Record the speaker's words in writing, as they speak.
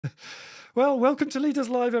Well, welcome to Leaders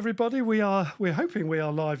Live, everybody. We're hoping we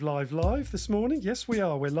are live this morning. Yes, we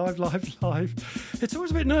are. We're live. It's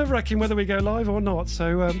always a bit nerve-wracking whether we go live or not.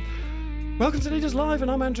 So, welcome to Leaders Live, and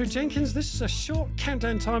I'm Andrew Jenkins. This is a short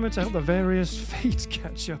countdown timer to help the various feeds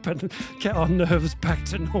catch up and get our nerves back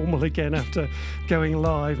to normal again after going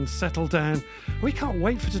live and settle down. We can't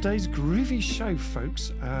wait for today's groovy show,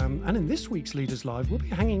 folks. And in this week's Leaders Live, we'll be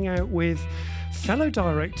hanging out with fellow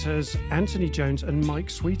directors Anthony Jones and Mike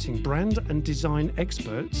Sweeting, brand and design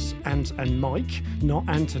experts, and Mike, not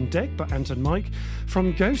Ant and Dec, but Ant and Mike,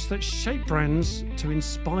 from ghosts that shape brands to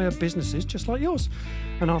inspire businesses just like yours.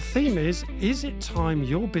 And our theme is it time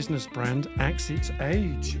your business brand acts its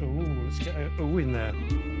age? Oh, let's get a ooh in there.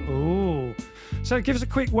 Oh. So give us a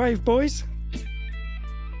quick wave, boys.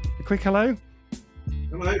 A quick hello.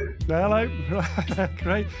 Hello.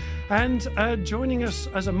 Great. And joining us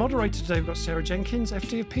as a moderator today, we've got Sarah Jenkins,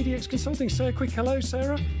 FD of PDX Consulting. Sarah, quick hello,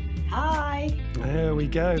 Sarah. Hi. There we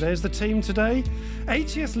go. There's the team today.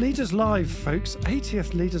 80th Leaders Live, folks.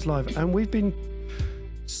 80th Leaders Live. And we've been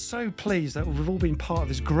so pleased that we've all been part of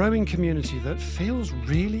this growing community that feels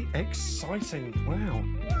really exciting. Wow.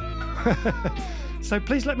 So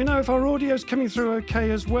please let me know if our audio's coming through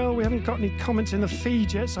okay as well. We haven't got any comments in the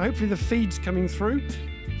feed yet, so hopefully the feed's coming through.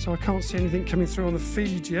 So I can't see anything coming through on the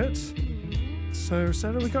feed yet. So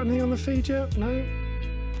Sarah, we got anything on the feed yet? No?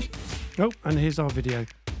 Oh, and here's our video.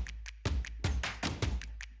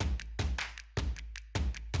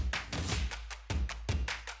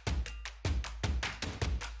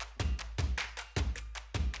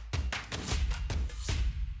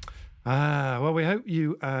 Well, we hope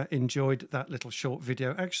you enjoyed that little short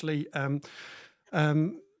video. Actually,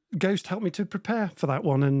 Ghost helped me to prepare for that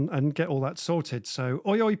one and get all that sorted. So,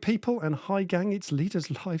 oi people and hi gang, it's Leaders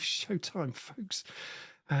Live showtime, folks.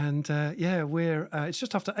 And yeah, it's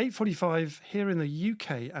just after 8:45 here in the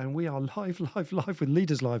UK, and we are live with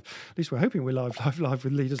Leaders Live. At least we're hoping we're live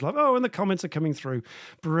with Leaders Live. Oh, and the comments are coming through.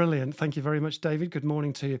 Brilliant. Thank you very much, David. Good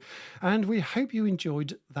morning to you. And we hope you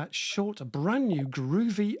enjoyed that short, brand new,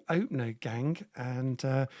 groovy opener, gang. And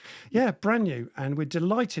yeah, brand new. And we're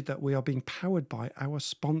delighted that we are being powered by our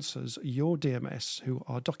sponsors, Your DMS, who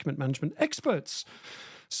are document management experts.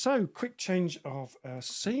 So, quick change of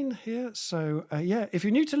scene here. So, yeah, if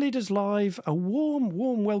you're new to Leaders Live, a warm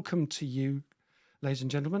welcome to you, ladies and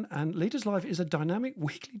gentlemen. And Leaders Live is a dynamic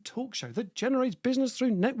weekly talk show that generates business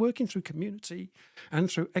through networking, through community, and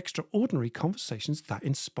through extraordinary conversations that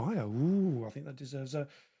inspire. Ooh, I think that deserves a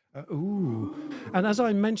ooh. And as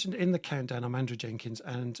I mentioned in the countdown, I'm Andrew Jenkins,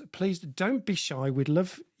 and please don't be shy. We'd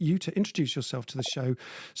love you to introduce yourself to the show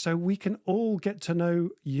so we can all get to know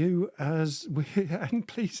you and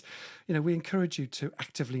please, we encourage you to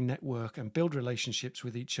actively network and build relationships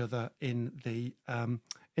with each other in the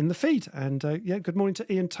feed. And yeah, good morning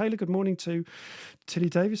to Ian Taylor. Good morning to Tilly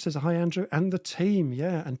Davis. Says hi, Andrew, and the team.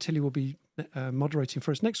 Yeah, and Tilly will be moderating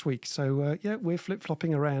for us next week. So yeah, we're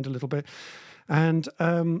flip-flopping around a little bit. And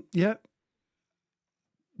yeah,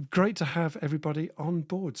 great to have everybody on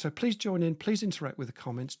board. So please join in, please interact with the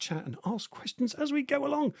comments, chat and ask questions as we go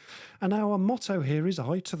along. And our motto here is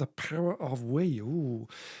I to the power of we. Ooh.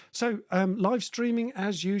 So live streaming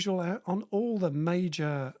as usual out on all the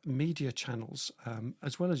major media channels,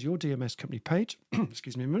 as well as your DMS company page,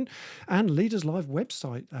 excuse me a minute, and Leaders Live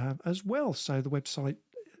website as well. So the website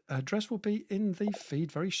address will be in the feed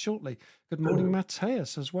very shortly. Good morning,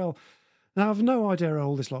 Matthias, as well. Now, I've no idea how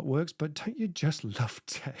all this lot works, but don't you just love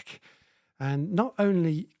tech? And not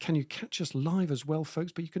only can you catch us live as well,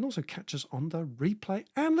 folks, but you can also catch us on the replay.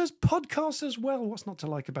 And there's podcasts as well. What's not to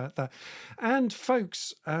like about that? And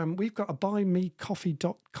folks, we've got a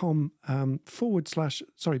buymecoffee.com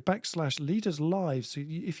 / Leaders Live. So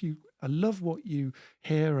if you love what you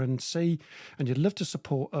hear and see, and you'd love to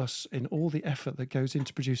support us in all the effort that goes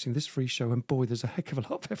into producing this free show, and boy, there's a heck of a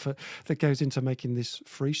lot of effort that goes into making this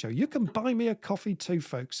free show, you can buy me a coffee too,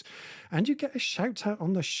 folks, and you get a shout out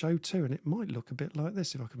on the show too. And it might look a bit like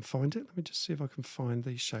this if I can find it. Let me just see if I can find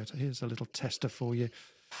the shout out. Here's a little tester for you.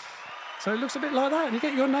 So it looks a bit like that, and you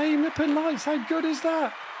get your name up in lights. How good is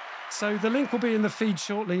that? So the link will be in the feed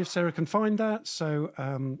shortly if Sarah can find that. So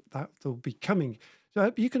that will be coming.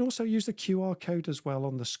 So you can also use the QR code as well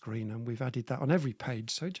on the screen, and we've added that on every page,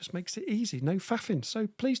 so it just makes it easy, no faffing. So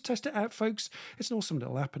please test it out, folks. It's an awesome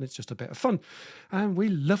little app, and it's just a bit of fun. And we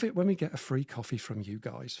love it when we get a free coffee from you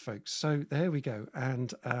guys, folks. So there we go.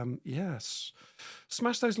 And yes,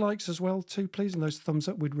 Smash those likes as well too, please, and those thumbs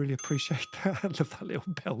up. We'd really appreciate that. I love that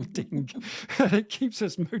little bell ding. It keeps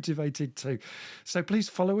us motivated too. So please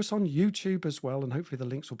follow us on YouTube as well, and hopefully the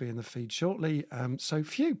links will be in the feed shortly. So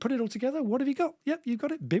phew, put it all together. What have you got? Yep, you've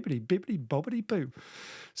got it. Bibbity, bibbity, bobbity, boo.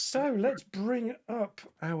 So let's bring up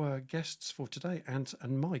our guests for today, Ant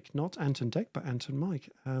and Mike. Not Ant and Dec, but Ant and Mike.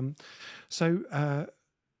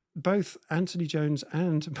 Both Anthony Jones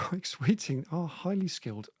and Mike Sweeting are highly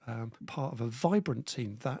skilled, part of a vibrant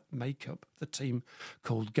team that make up the team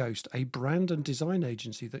called Ghost, a brand and design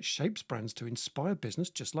agency that shapes brands to inspire business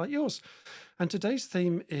just like yours. And today's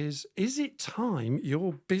theme is it time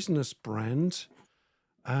your business brand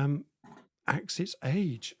acts its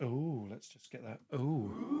age? Oh, let's just get that.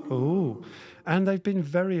 Oh. And they've been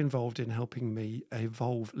very involved in helping me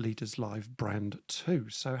evolve Leaders Live brand too.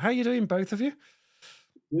 So how are you doing, both of you?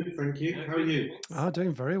 Good, thank you. How are you?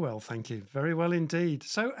 Doing very well, thank you. Very well indeed.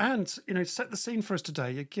 So, Ant, set the scene for us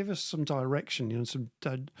today. You give us some direction, some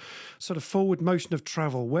sort of forward motion of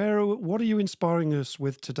travel. What are you inspiring us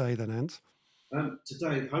with today, then, Ant?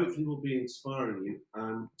 Today, hopefully, will be inspiring you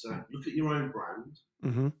to look at your own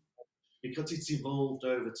brand because it's evolved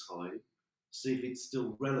over time. See if it's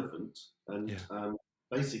still relevant and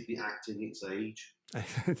basically acting its age.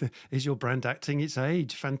 Is your brand acting its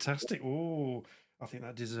age? Fantastic. Oh. I think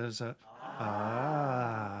that deserves a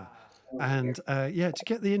And to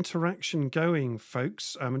get the interaction going,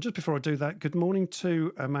 folks. And just before I do that, good morning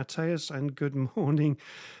to Mateus and good morning.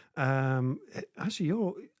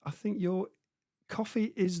 Actually, I think your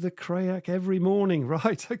coffee is the Krayak every morning,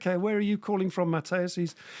 right? Okay, where are you calling from, Mateus?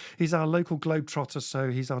 He's our local globetrotter,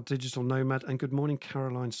 so he's our digital nomad. And good morning,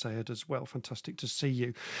 Caroline Sayed as well. Fantastic to see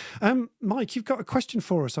you. Mike, you've got a question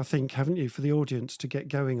for us, I think, haven't you, for the audience to get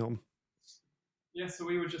going on? Yeah, so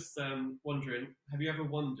we were just wondering, have you ever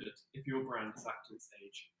wondered if your brand is acting its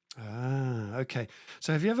age? Okay.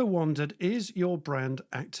 So have you ever wondered, is your brand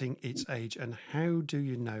acting its age, and how do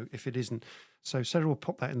you know if it isn't? So Sarah will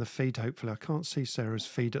pop that in the feed, hopefully. I can't see Sarah's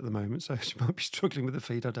feed at the moment, so she might be struggling with the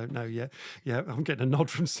feed. I don't know yet. Yeah, I'm getting a nod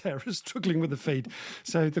from Sarah, struggling with the feed.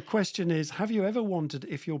 So the question is, have you ever wondered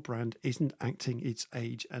if your brand isn't acting its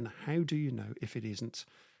age, and how do you know if it isn't?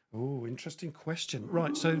 Oh, interesting question.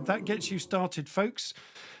 Right, so that gets you started, folks.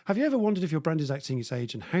 Have you ever wondered if your brand is acting its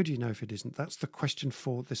age, and how do you know if it isn't? That's the question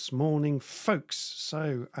for this morning, folks.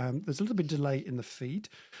 So there's a little bit of delay in the feed,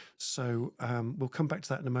 so we'll come back to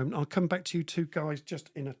that in a moment. I'll come back to you two guys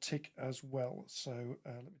just in a tick as well. So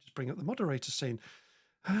let me just bring up the moderator scene.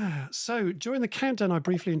 So during the countdown, I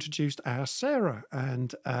briefly introduced our Sarah,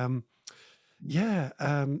 and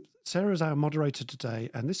Sarah's our moderator today,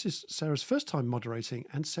 and this is Sarah's first time moderating,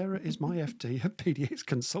 and Sarah is my FD at PDX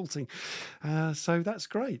Consulting. So that's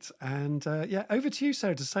great. And over to you,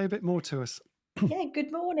 Sarah, to say a bit more to us. Yeah,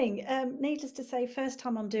 good morning. Needless to say, first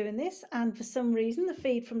time I'm doing this, and for some reason the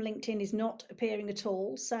feed from LinkedIn is not appearing at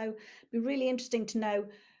all. So it'd be really interesting to know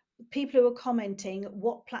people who are commenting,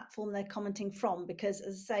 what platform they're commenting from, because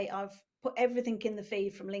as I say, I've put everything in the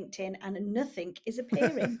feed from LinkedIn and nothing is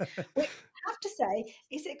appearing, which I have to say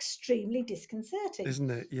is extremely disconcerting.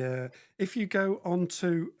 Isn't it? Yeah. If you go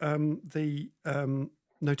onto the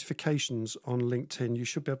notifications on LinkedIn, you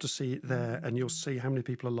should be able to see it there, and you'll see how many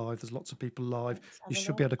people are live. There's lots of people live. You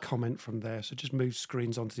should be able to comment from there. So just move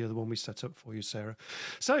screens onto the other one we set up for you, Sarah.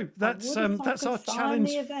 So that's our challenge.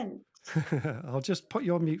 The event. I'll just put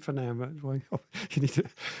you on mute for now. You need to,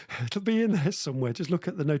 it'll be in there somewhere. Just look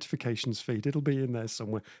at the notifications feed. It'll be in there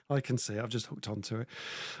somewhere. I can see it. I've just hooked onto it.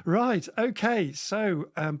 Right. Okay. So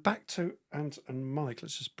back to Ant and Mike.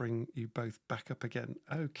 Let's just bring you both back up again.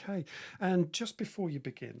 Okay. And just before you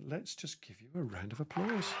begin, let's just give you a round of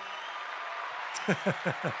applause.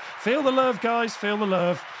 Feel the love, guys. Feel the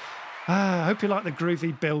love. I hope you like the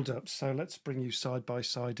groovy build-up. So let's bring you side by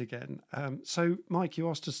side again. So, Mike, you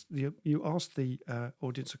asked the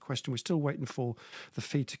audience a question. We're still waiting for the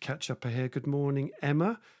feed to catch up here. Good morning,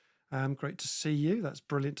 Emma. Great to see you. That's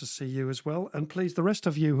brilliant to see you as well. And please, the rest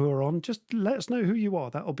of you who are on, just let us know who you are.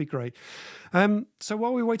 That'll be great. So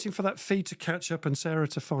while we're waiting for that feed to catch up and Sarah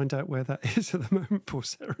to find out where that is at the moment, poor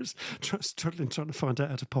Sarah's struggling trying to find out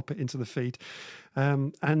how to pop it into the feed.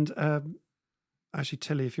 Actually,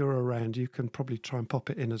 Tilly, if you're around, you can probably try and pop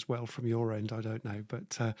it in as well from your end. I don't know,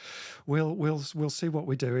 but we'll see what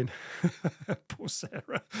we're doing. Poor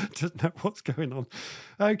Sarah doesn't know what's going on.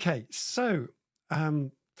 Okay, so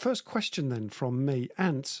first question then from me,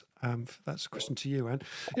 Ant. That's a question to you, Ant.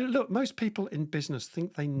 Look, most people in business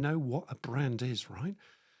think they know what a brand is, right?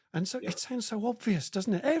 And so it sounds so obvious,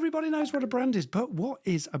 doesn't it? Everybody knows what a brand is, but what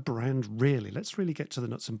is a brand really? Let's really get to the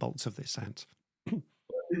nuts and bolts of this, Ant. I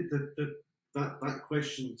think that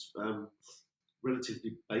question's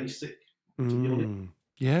relatively basic, to be honest.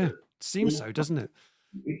 Yeah, But seems so, doesn't it?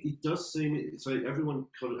 it does seem so. Everyone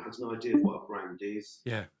kind of has an idea of what a brand is.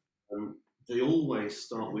 Yeah, They always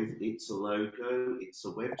start with it's a logo, it's a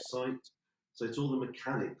website. So it's all the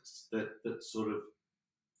mechanics that sort of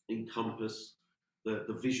encompass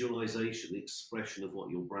the visualization, the expression of what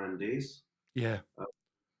your brand is. yeah,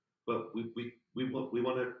 But we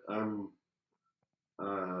want to,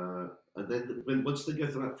 and then once they go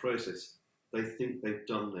through that process, they think they've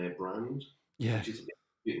done their brand, yeah. which is a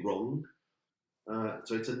bit wrong.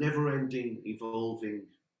 So it's a never-ending, evolving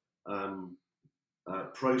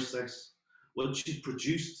process. Once you've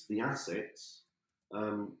produced the assets,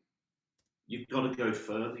 you've got to go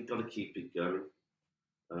further. You've got to keep it going,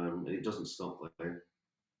 and it doesn't stop there.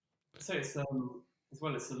 So it's as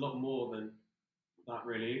well. It's a lot more than that,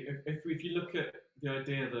 really. If you look at the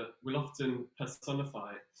idea that we'll often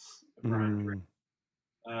personify a brand,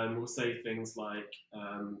 we'll say things like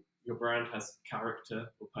your brand has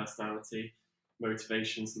character or personality,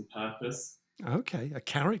 motivations and purpose. Okay, a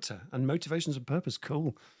character and motivations and purpose.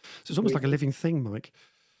 Cool. So it's almost like a living thing, Mike.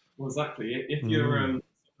 Well, exactly. If you're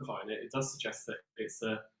simplifying it, it does suggest that it's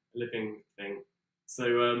a living thing.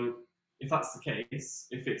 So if that's the case,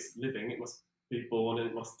 if it's living, it must be born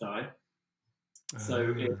and it must die.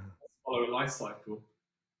 So it must follow a life cycle.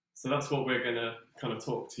 So that's what we're going to kind of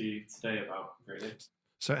talk to you today about, really.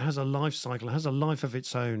 So it has a life cycle, it has a life of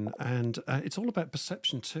its own, and it's all about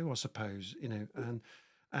perception too, I suppose.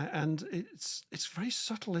 And it's very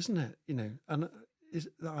subtle, isn't it? And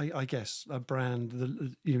I guess a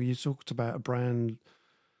brand. You talked about a brand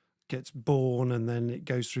gets born and then it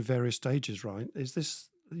goes through various stages, right? Is this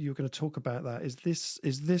you're going to talk about that? Is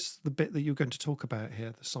this the bit that you're going to talk about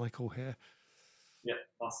here, the cycle here? Yeah,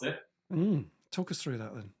 that's it. Talk us through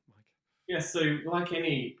that then, Mike. Yeah, so like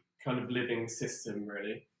any kind of living system,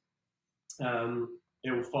 really,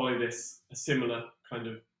 it will follow a similar kind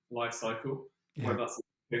of life cycle, whether that's an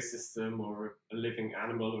ecosystem or a living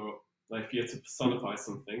animal, or like if you're to personify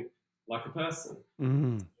something like a person.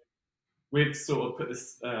 We've sort of put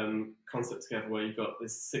this concept together where you've got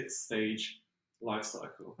this 6-stage life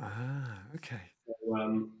cycle. Okay.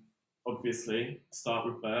 So, obviously, start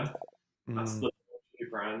with birth. That's the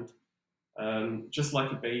brand. Just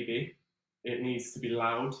like a baby, it needs to be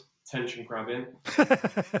loud, attention grabbing.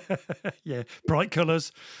 Yeah, bright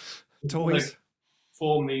colours, toys.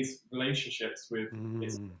 Form these relationships with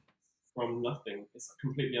it's from nothing. It's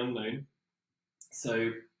completely unknown.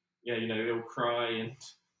 So yeah, it'll cry and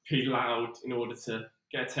be loud in order to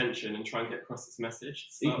get attention and try and get across its message.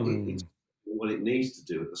 It's what it needs to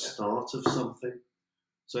do at the start of something.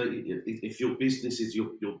 So if your business is your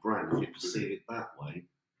brand, if you perceive it that way,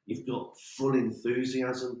 you've got full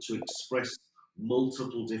enthusiasm to express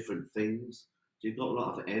multiple different things. You've got a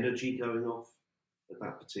lot of energy going off at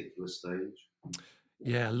that particular stage.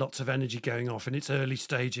 Yeah, lots of energy going off in its early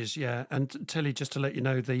stages. Yeah, and Tilly, just to let you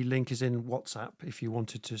know, the link is in WhatsApp if you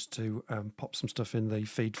wanted just to pop some stuff in the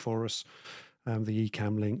feed for us, the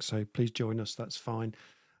Ecamm link. So please join us. That's fine.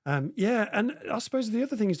 Yeah, and I suppose the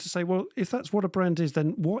other thing is to say, well, if that's what a brand is,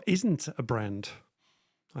 then what isn't a brand?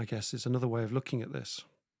 I guess is another way of looking at this.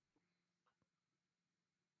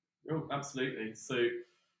 Oh, absolutely. So,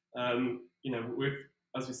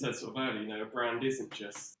 as we said sort of earlier, a brand isn't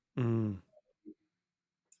just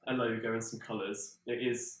a logo and some colours. It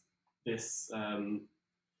is this the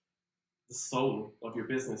soul of your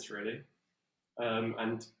business, really.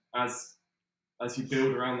 And as you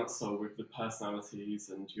build around that soul with the personalities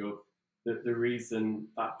and the reason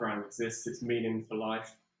that brand exists, its meaning for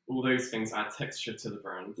life, all those things add texture to the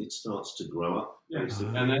brand. It starts to grow up. Yeah.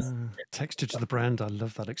 Texture to the brand. I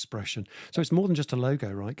love that expression. So it's more than just a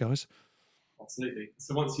logo, right, guys? Absolutely.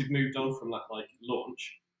 So once you've moved on from that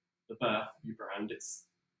launch, the birth of your brand,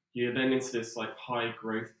 you're then into this high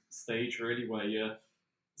growth stage, really, where you're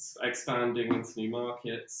expanding into new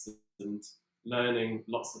markets and learning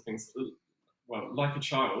lots of things. Well, like a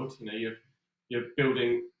child, you're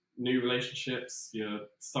building new relationships. You're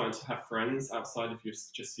starting to have friends outside of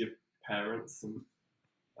just your parents, and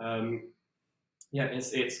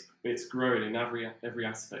it's growing in every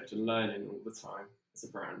aspect and learning all the time as a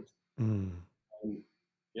brand.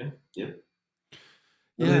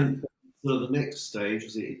 So the next stage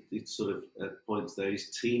is it sort of points there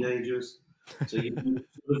is teenagers. So you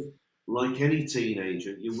sort of, like any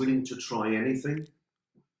teenager, you're willing to try anything.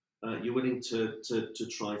 You're willing to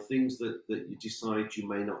try things that you decide you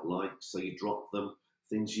may not like, so you drop them.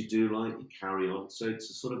 Things you do like, you carry on. So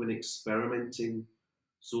it's a sort of an experimenting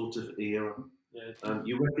sort of era. Yeah.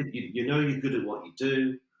 You know you're good at what you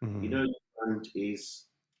do. You know the brand is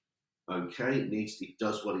okay. It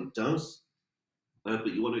does what it does.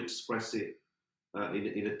 but you want to express it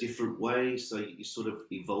in a different way. So you're sort of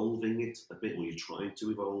evolving it a bit, or you're trying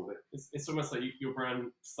to evolve it. It's almost like your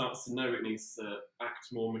brand starts to know it needs to act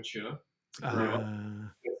more mature, to grow up.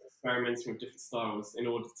 It's experimenting with different styles in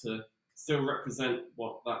order to still represent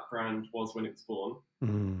what that brand was when it was born,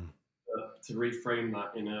 but to reframe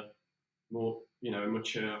that in a more, a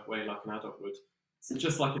mature way, like an adult would. So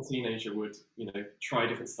just like a teenager would, try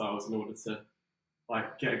different styles in order to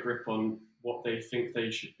like get a grip on what they think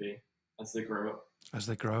they should be as they grow up. As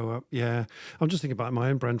they grow up, yeah. I'm just thinking about my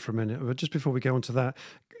own brand for a minute, but just before we go on to that,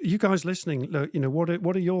 you guys listening, look,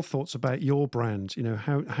 what are your thoughts about your brand?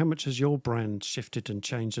 How much has your brand shifted and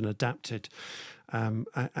changed and adapted?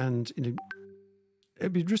 And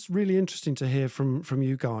it'd be just really interesting to hear from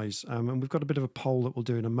you guys. And we've got a bit of a poll that we'll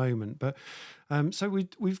do in a moment. But so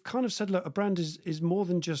we've kind of said, look, a brand is more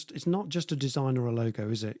than just, it's not just a design or a logo,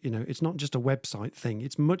 is it? It's not just a website thing.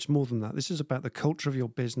 It's much more than that. This is about the culture of your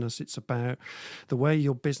business. It's about the way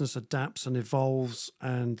your business adapts and evolves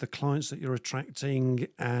and the clients that you're attracting.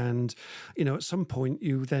 And, at some point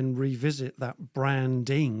you then revisit that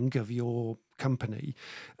branding of your company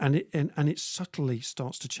and it subtly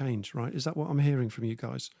starts to change, right? Is that what I'm hearing from you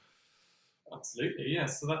guys? Absolutely, yeah.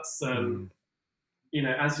 So that's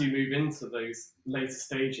as you move into those later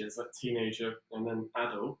stages, like teenager and then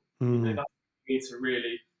adult, that you need to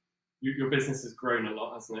really, your business has grown a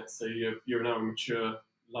lot, hasn't it? So you're now a mature,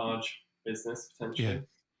 large business potentially.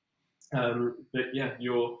 But yeah,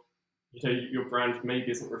 your brand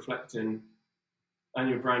maybe isn't reflecting, and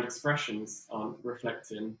your brand expressions aren't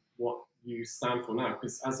reflecting what you stand for now,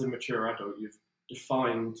 because as a mature adult, you've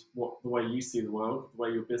defined the way you see the world, the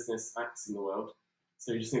way your business acts in the world.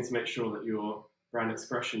 So you just need to make sure that your brand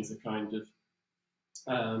expressions are kind of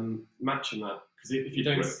matching that. Because if you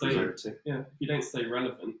don't stay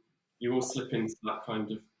relevant, you will slip into that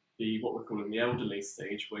kind of what we're calling the elderly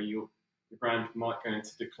stage, where your brand might go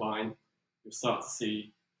into decline. You'll start to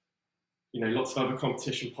see lots of other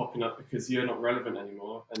competition popping up because you're not relevant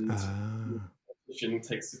anymore, and competition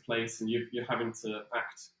takes the place, and you're having to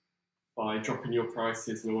act by dropping your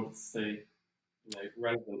prices in order to stay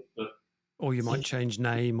relevant. Or you might change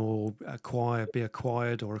name or be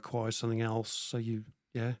acquired or acquire something else. So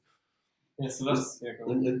so that's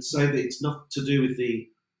and say that it's not to do with the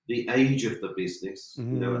age of the business.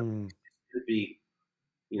 It could be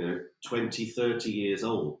 20, 30 years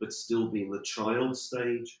old, but still be in the child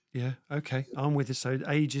stage. Yeah, okay, I'm with you. So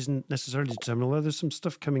age isn't necessarily determined, although there's some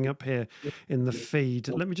stuff coming up here in the feed.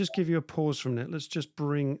 Let me just give you a pause from it. Let's just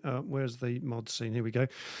bring up, where's the mod scene? Here we go.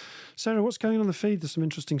 Sarah, what's going on the feed? There's some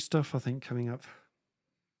interesting stuff, I think, coming up.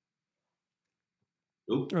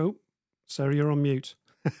 Oh, Sarah, you're on mute.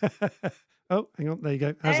 Oh, hang on, there you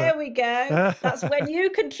go. There we go. That's when you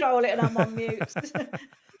control it and I'm on mute.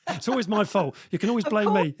 It's always my fault. You can always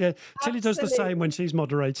blame me. Yeah, Tilly does the same when she's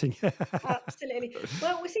moderating. Absolutely.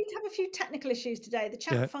 Well, we seem to have a few technical issues today. The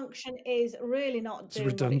chat function is really not doing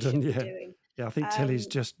redundant, what it should be doing. Yeah, I think Tilly's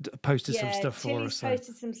just posted some stuff for us. Tilly's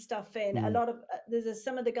posted some stuff in. A lot of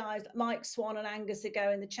some of the guys, Mike Swan and Angus, are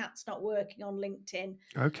going. The chat's not working on LinkedIn.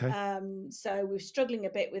 Okay. So we're struggling a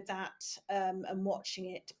bit with that and watching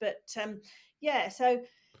it. But so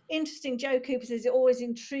interesting. Joe Cooper says, it always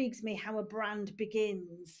intrigues me how a brand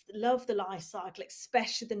begins. Love the life cycle,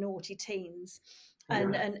 especially the naughty teens.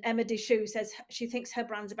 And Emma Deshoux says she thinks her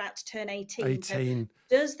brand's about to turn 18. 18.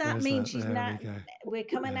 So does that mean she's now? We're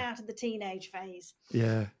coming out of the teenage phase.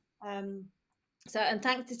 Yeah. So, and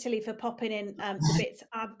thanks to Tilly for popping in the bits.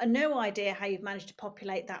 I've no idea how you've managed to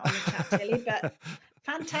populate that on the chat, Tilly, but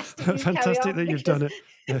fantastic. Fantastic that you've done it.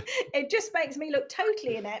 Yeah. It just makes me look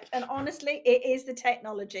totally inept. And honestly, it is the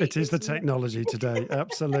technology. It is the technology today.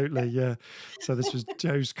 Absolutely. Yeah. So this was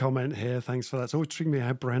Joe's comment here. Thanks for that. It's always intriguing me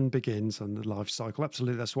how brand begins and the life cycle.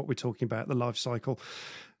 Absolutely. That's what we're talking about, the life cycle.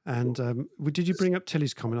 And did you bring up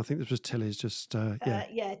Tilly's comment? I think this was Tilly's just, Brand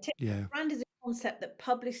is a concept that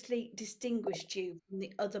publicly distinguished you from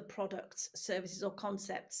the other products, services or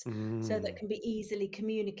concepts so that can be easily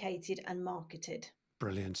communicated and marketed.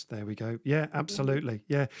 Brilliant. There we go. Yeah, absolutely.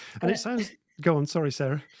 Yeah. And it sounds, go on. Sorry,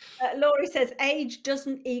 Sarah. Laurie says, age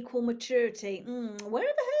doesn't equal maturity. Where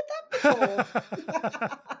have I heard that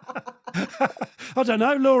before? I don't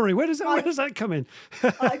know, Laurie. Where does that come in?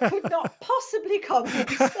 I could not possibly comment.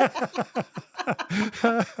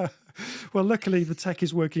 Well, luckily the tech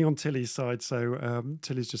is working on Tilly's side, so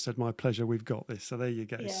Tilly's just said, "My pleasure. We've got this." So there you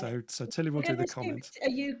go. Yeah. So Tilly will do the comments.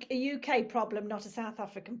 A UK problem, not a South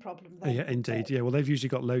African problem. Then. Yeah, indeed. Yeah, well, they've usually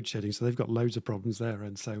got load shedding, so they've got loads of problems there,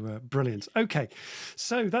 and so brilliant. Okay,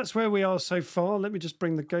 so that's where we are so far. Let me just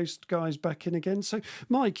bring the ghost guys back in again. So,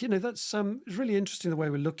 Mike, that's really interesting the way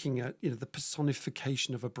we're looking at the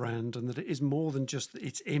personification of a brand, and that it is more than just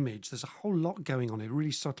its image. There's a whole lot going on here,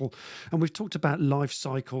 really subtle. And we've talked about life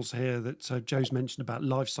cycles here. That Joe's mentioned about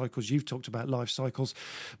life cycles. You've talked about life cycles,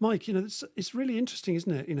 Mike. It's really interesting,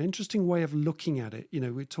 isn't it? Interesting way of looking at it.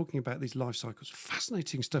 We're talking about these life cycles.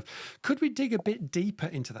 Fascinating stuff. Could we dig a bit deeper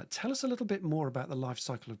into that? Tell us a little bit more about the life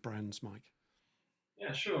cycle of brands, Mike.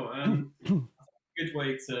 Yeah, sure. A good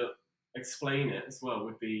way to explain it as well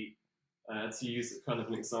would be to use kind of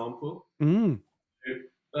an example.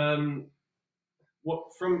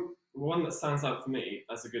 From one that stands out for me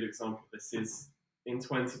as a good example of this is in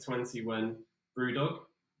 2020 when Brewdog.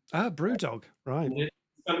 Brewdog, right. It was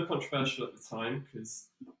kind of controversial at the time because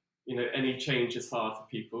any change is hard for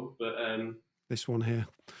people, but this one here.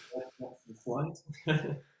 That's the slide.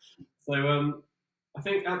 So I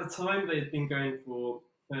think at the time they'd been going for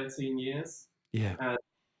 13 years. Yeah. And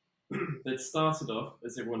they'd started off,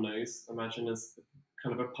 as everyone knows, imagine as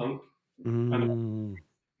kind of a punk. Kind of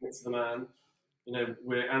it's the man.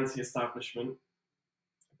 We're anti-establishment.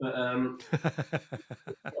 But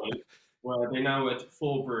where they now had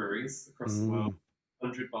 4 breweries across the world,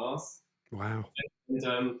 100 bars. Wow.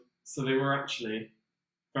 And so they were actually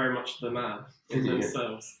very much the man in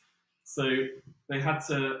themselves. So they had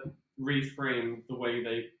to reframe the way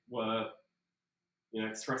they were,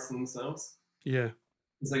 expressing themselves. Yeah.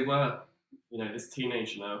 Because they were, this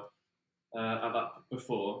teenager now, at that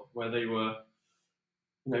before, where they were,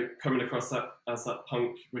 coming across that as that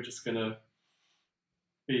punk, we're just going to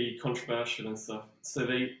be controversial and stuff. So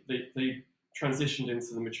they transitioned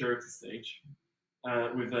into the maturity stage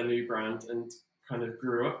with their new brand and kind of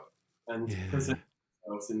grew up and presented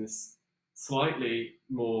themselves in this slightly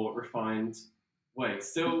more refined way,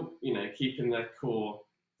 still keeping their core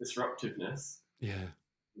disruptiveness,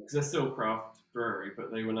 because they're still a craft brewery,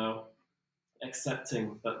 but they were now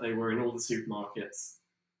accepting that they were in all the supermarkets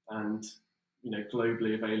and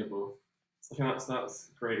globally available. So I think that's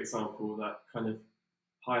a great example that kind of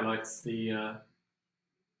highlights the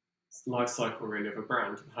life cycle really of a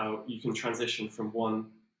brand and how you can transition from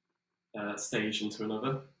one stage into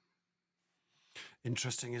another.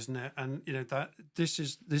 Interesting, isn't it? And that this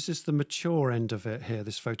is the mature end of it here.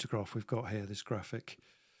 This photograph we've got here, this graphic.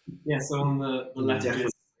 Yeah. So on the left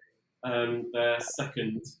is their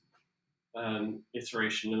second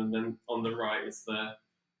iteration, and then on the right is their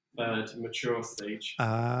third mature stage.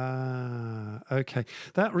 Okay,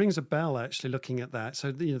 that rings a bell actually. Looking at that,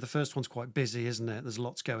 so the first one's quite busy, isn't it? There's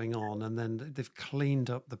lots going on, and then they've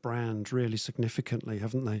cleaned up the brand really significantly,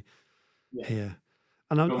 haven't they? Yeah. Here,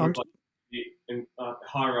 and I'm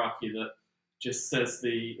hierarchy that just says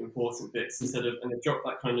the important bits instead of, and they've dropped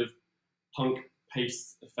that kind of punk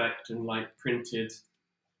paste effect and like printed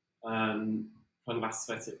kind of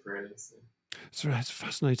aesthetic really. So it's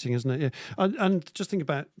fascinating, isn't it? Yeah, and just think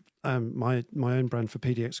about my own brand for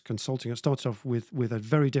PDX Consulting. It started off with a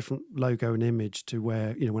very different logo and image to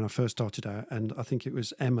where when I first started out, and I think it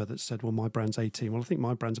was Emma that said, "Well, my brand's 18." Well, I think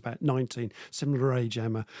my brand's about 19, similar age,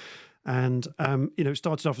 Emma. And it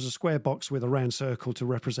started off as a square box with a round circle to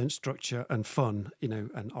represent structure and fun,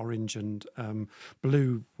 and orange and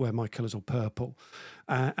blue where my colours are purple,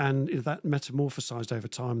 and that metamorphosized over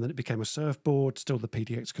time. Then it became a surfboard, still the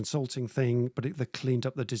PDX Consulting thing, but they cleaned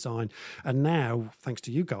up the design, and now thanks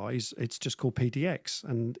to you guys, it's just called PDX,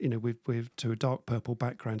 and we've to a dark purple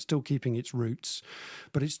background, still keeping its roots,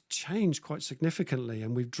 but it's changed quite significantly,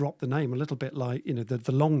 and we've dropped the name a little bit, like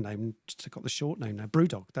the long name, just got the short name now,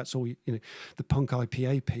 Brewdog. That's all. The punk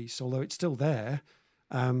IPA piece, although it's still there,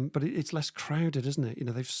 but it's less crowded, isn't it?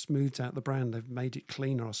 They've smoothed out the brand, they've made it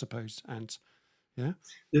cleaner, I suppose. And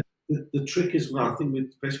the trick as well, I think,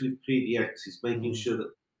 especially with PDX, is making sure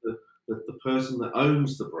that the person that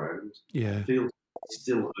owns the brand feels they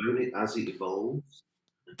still own it as it evolves.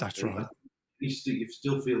 That's right. You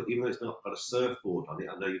still feel, even though it's not got a surfboard on it,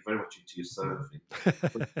 I know you're very much into your surfing,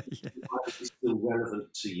 but it's still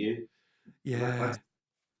relevant to you. Yeah.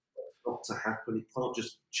 Got to happen. It can't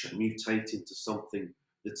just mutate into something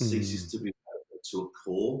that ceases to be relevant to a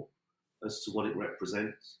core as to what it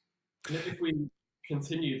represents. And if we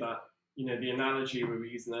continue that, the analogy we were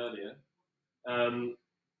using earlier,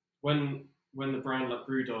 when the brand like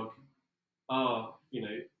Brewdog are,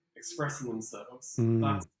 expressing themselves,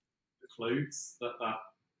 that's the clothes that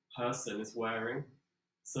person is wearing.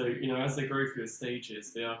 So, as they grow through the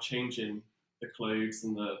stages, they are changing the clothes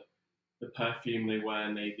and the perfume they wear,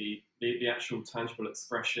 maybe the actual tangible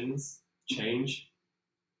expressions change.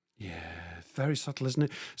 Yeah, very subtle, isn't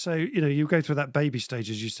it? So, you go through that baby stage,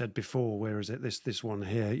 as you said before. Where is it? This one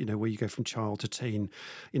here, where you go from child to teen,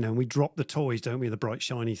 and we drop the toys, don't we? The bright,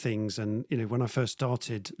 shiny things. And, when I first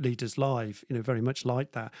started Leaders Live, very much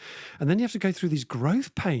like that. And then you have to go through these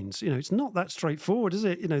growth pains. It's not that straightforward, is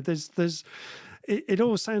it? It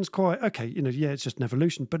all sounds quite okay, yeah, it's just an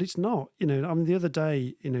evolution, but it's not. I mean, the other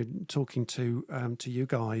day, talking to you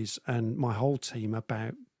guys and my whole team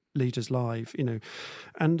about Leaders Live,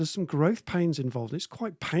 and there's some growth pains involved. It's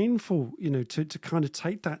quite painful, to kind of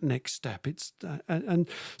take that next step. It's and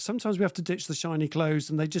sometimes we have to ditch the shiny clothes,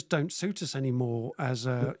 and they just don't suit us anymore as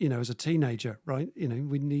as a teenager, right?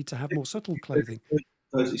 We need to have more subtle clothing.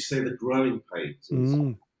 As you say, the growing pains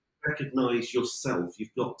is recognise yourself.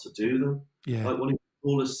 You've got to do them. Yeah. Like one of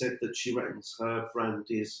Paula said that she reckons her brand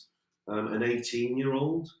is an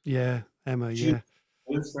 18-year-old. Yeah, Emma. Yeah.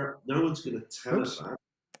 No one's going to tell her that.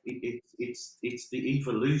 It's the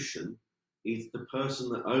evolution. It's the person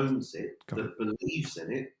that owns it, that believes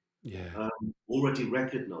in it, already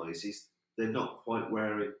recognises they're not quite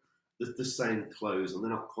wearing the same clothes, and they're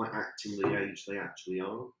not quite acting the age they actually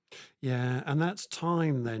are. Yeah, and that's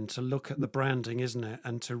time then to look at the branding, isn't it?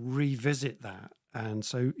 And to revisit that. And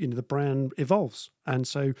so, the brand evolves. And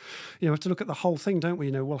so, we have to look at the whole thing, don't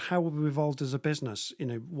we? Well, how have we evolved as a business?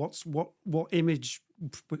 What image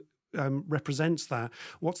represents that?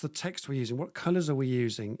 What's the text we're using? What colors are we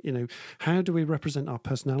using? How do we represent our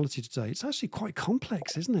personality today? It's actually quite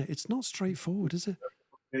complex, isn't it? It's not straightforward, is it?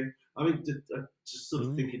 Okay. I mean, just sort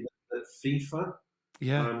of thinking that FIFA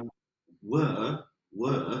were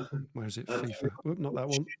where is it? FIFA. Oop, not that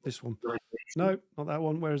one. This one. No, not that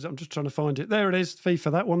one. Where is it? I'm just trying to find it. There it is.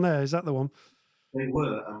 FIFA. That one there. Is that the one? They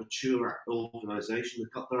were a mature organisation. They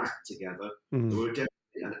got their act together. They were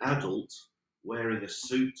definitely an adult wearing a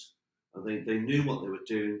suit, and they knew what they were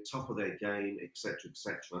doing, top of their game, etc.,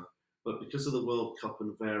 etc. But because of the World Cup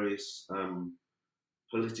and various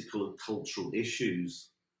political and cultural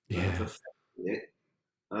issues that have affected it,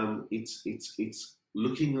 it's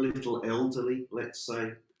looking a little elderly, let's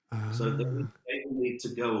say. So they need to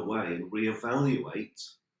go away and reevaluate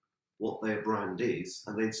what their brand is,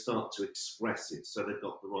 and then start to express it so they've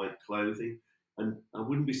got the right clothing. And I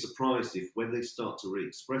wouldn't be surprised if when they start to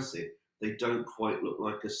re-express it, they don't quite look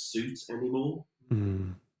like a suit anymore.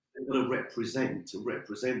 They've got to represent,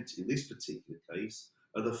 in this particular case,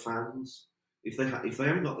 are the fans. If they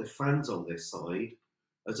haven't got their fans on their side,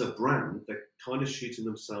 as a brand, they're kind of shooting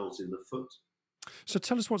themselves in the foot. So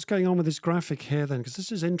tell us what's going on with this graphic here then, because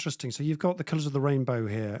this is interesting. So you've got the colours of the rainbow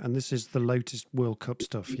here, and this is the latest World Cup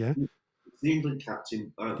stuff, yeah? The England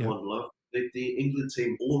captain, One Love. The England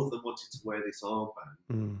team, all of them wanted to wear this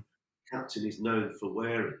armband. Captain is known for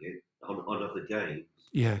wearing it on other games.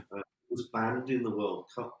 Yeah. It was banned in the World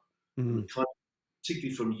Cup,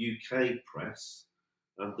 particularly from UK press.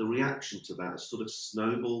 And the reaction to that sort of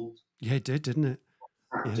snowballed. Yeah, it did, didn't it?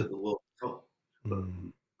 After the World Cup. But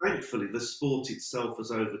thankfully, the sport itself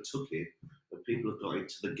has overtook it, and people have got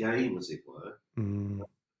into the game, as it were.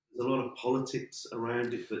 There's a lot of politics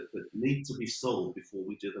around it that need to be solved before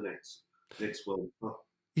we do the next World Cup.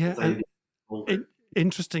 Yeah,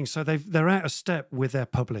 interesting. So they're out of step with their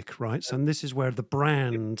public, right? So, and this is where the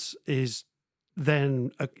brand is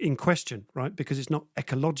then in question, right? Because it's not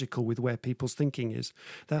ecological with where people's thinking is.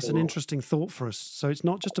 That's an interesting thought for us. So it's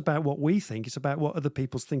not just about what we think, it's about what other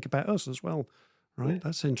people think about us as well, right?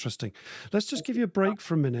 That's interesting. Let's just give you a break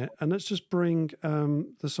for a minute, and let's just bring,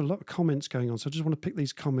 there's a lot of comments going on, so I just want to pick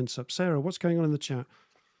these comments up. Sarah, what's going on in the chat?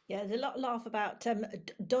 Yeah, there's a lot of laugh about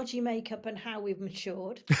dodgy makeup and how we've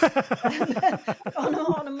matured.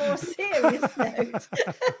 On a more serious note.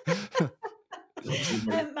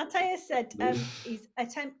 Matthias said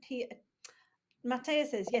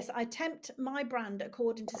Matthias says, yes, I tempt my brand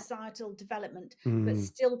according to societal development, but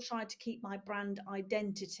still try to keep my brand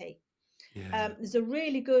identity. There's a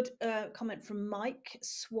really good comment from Mike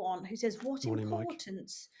Swan, who says, what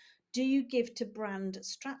importance do you give to brand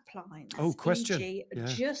straplines? Oh, question. E.g.,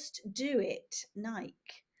 just do it, Nike.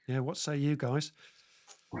 Yeah, what say you guys?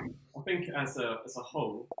 I think as a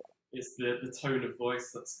whole, it's the tone of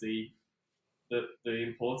voice that's the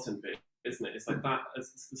important bit, isn't it? It's like that,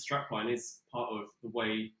 as the strapline is part of the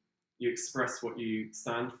way you express what you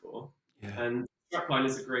stand for. And strapline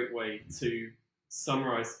is a great way to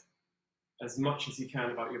summarize as much as you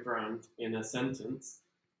can about your brand in a sentence.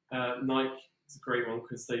 Nike is a great one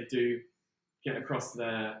because they do get across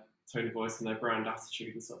their tone of voice and their brand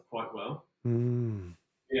attitude and stuff quite well.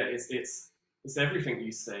 Yeah, it's it's everything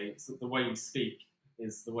you say. It's the way you speak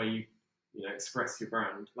is the way you express your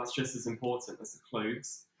brand. That's just as important as the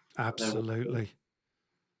clothes. Absolutely.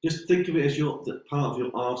 Just think of it as part of your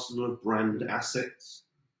arsenal of brand assets.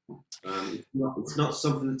 It's not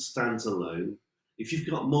something that stands alone. If you've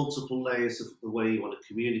got multiple layers of the way you want to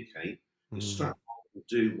communicate, the strapline can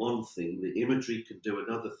do one thing, the imagery can do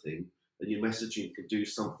another thing, and your messaging can do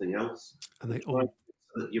something else. And they all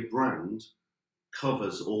so that your brand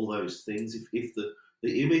covers all those things. If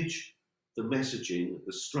the image, the messaging,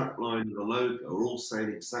 the strapline, and the logo are all saying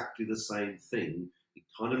exactly the same thing, it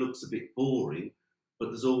kind of looks a bit boring. But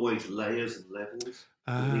there's always layers and levels.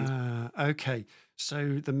 Okay.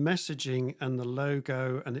 So the messaging and the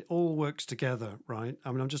logo and it all works together, right?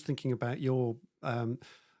 I mean, I'm just thinking about your,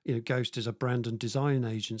 Ghost is a brand and design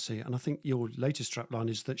agency, and I think your latest strapline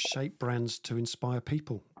is that shape brands to inspire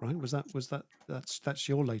people, right? That's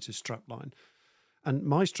your latest strapline. And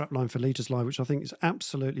my strapline for Leaders Live, which I think is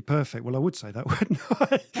absolutely perfect. Well, I would say that, wouldn't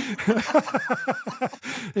I?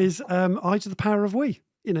 Is I to the power of we.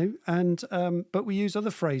 But we use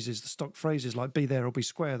other phrases, the stock phrases like be there or be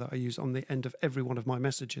square that I use on the end of every one of my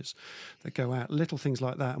messages that go out, little things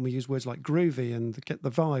like that. And we use words like groovy and get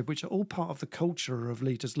the vibe, which are all part of the culture of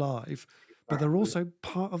Leaders Live, but they're also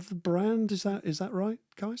part of the brand. Is that right,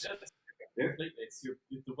 guys? Yeah, completely. It's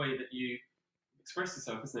the way that you express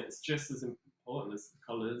yourself, isn't it? It's just as important as the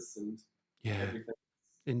colours and everything.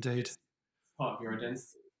 Indeed. It's part of your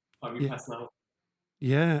identity, part of your personality.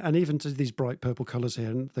 Yeah, and even to these bright purple colours here,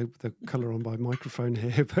 and the colour on my microphone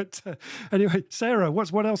here. But anyway, Sarah,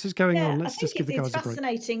 what else is going on? Let's just give the guys a break. It's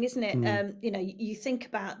fascinating, isn't it? You think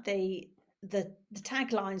about the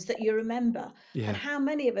taglines that you remember, and how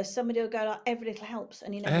many of us, somebody will go like, "Every little helps,"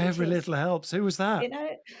 and every little helps. Who was that?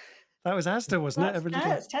 That was Asda, wasn't it? Every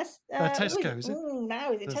little. It's Tesco, is it?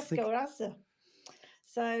 No, is it Tesco or Asda?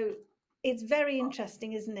 So it's very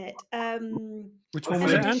interesting, isn't it? Which one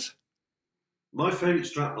was it, Ant? My favourite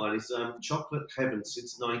strapline is Chocolate Heaven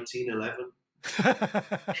since 1911.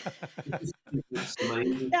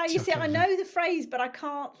 Now, you see, I know the phrase, but I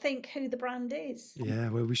can't think who the brand is. Yeah,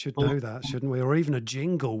 well, we should know that, shouldn't we? Or even a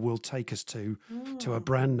jingle will take us to a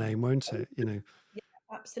brand name, won't it? Yeah,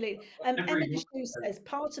 absolutely. Emma Deshu says,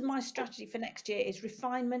 part of my strategy for next year is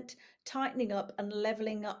refinement, tightening up and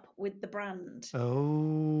levelling up with the brand.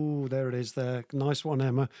 Oh, there it is there. Nice one,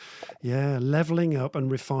 Emma. Yeah, levelling up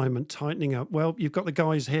and refinement, tightening up. Well, you've got the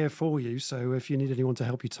guys here for you, so if you need anyone to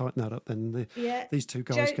help you tighten that up, then these two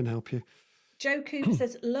guys can help you. Joe Cooper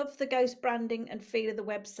says, love the Ghost branding and feel of the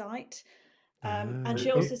website. And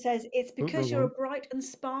she also says, it's because you're a bright and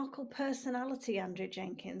sparkle personality, Andrew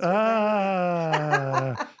Jenkins.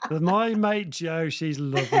 My mate Jo, she's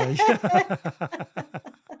lovely.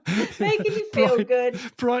 Making you feel good.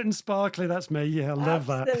 Bright and sparkly, that's me. Yeah, I love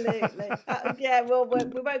that. Absolutely. Well,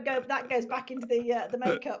 we won't go, that goes back into the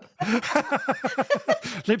makeup.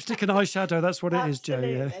 Lipstick and eyeshadow, that's what it is, Jo.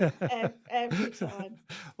 Yeah. Every time.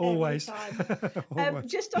 Always.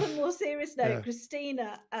 Just on a more serious note,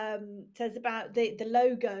 Christina says about the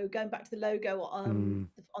logo, going back to the logo on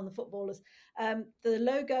the footballers, the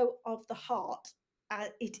logo of the heart,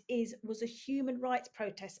 was a human rights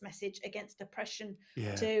protest message against oppression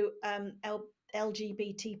to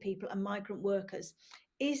LGBT people and migrant workers.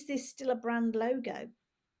 Is this still a brand logo?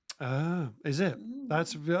 Is it?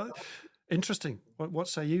 That's interesting. What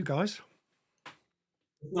say you guys?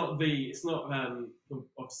 It's not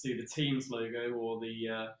obviously the team's logo or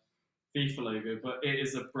the FIFA logo, but it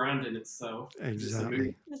is a brand in itself.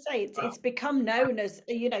 Exactly. It's become known as,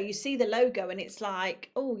 you see the logo and it's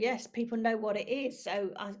like, oh yes, people know what it is.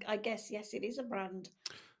 So I guess, yes, it is a brand.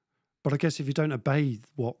 But I guess if you don't obey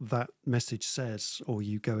what that message says or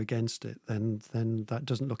you go against it, then that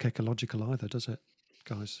doesn't look ecological either, does it,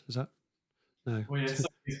 guys? Is that? No. Well, yeah, if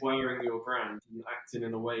somebody's wearing your brand and acting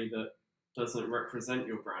in a way that doesn't represent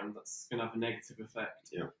your brand, that's going to have a negative effect.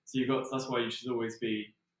 Yeah. So that's why you should always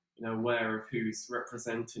be aware of who's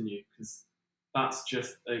representing you, because that's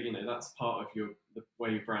just that's part of the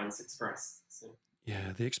way your brand's expressed. So.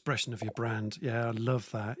 Yeah, the expression of your brand. Yeah, I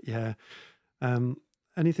love that. Yeah.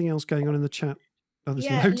 Anything else going on in the chat? Oh, there's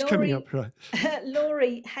loads coming up, right?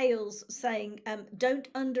 Laurie Hales saying, don't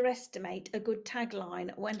underestimate a good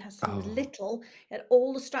tagline when has some little at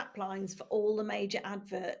all the strap lines for all the major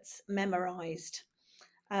adverts memorized.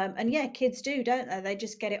 And kids do, don't they? They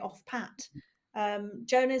just get it off pat.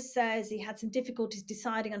 Jonas says he had some difficulties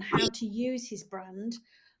deciding on how to use his brand.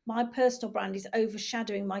 My personal brand is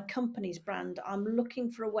overshadowing my company's brand. I'm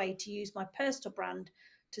looking for a way to use my personal brand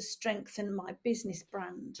to strengthen my business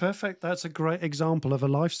brand. Perfect. That's a great example of a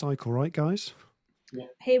life cycle, right, guys? Yeah.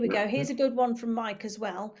 Here we go. Here's a good one from Mike as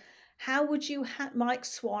well. how would you, Mike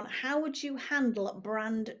Swan, how would you handle a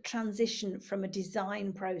brand transition from a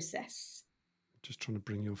design process? Just trying to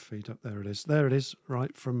bring your feed up. There it is. There it is,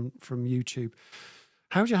 right, from YouTube.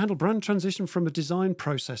 How would you handle brand transition from a design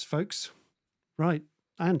process, folks? Right,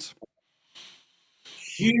 Ant.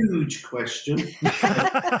 Huge question.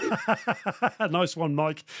 Nice one,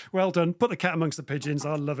 Mike. Well done. Put the cat amongst the pigeons.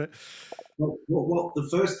 I love it. Well, the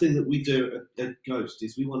first thing that we do at Ghost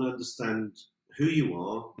is we want to understand who you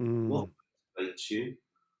are, what motivates you,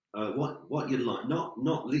 what you like. Not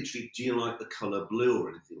literally, do you like the colour blue or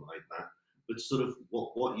anything like that, but sort of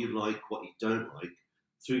what you like, what you don't like,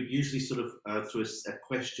 through usually sort of through a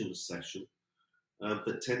questions session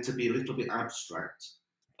that tend to be a little bit abstract,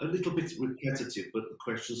 a little bit repetitive, but the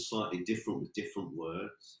questions slightly different with different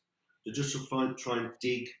words. To just try and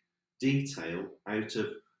dig detail out of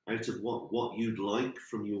what you'd like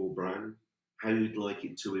from your brand, how you'd like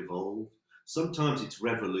it to evolve. Sometimes it's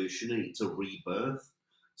revolutionary, it's a rebirth.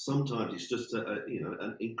 Sometimes it's just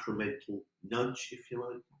an incremental nudge, if you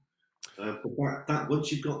like. But that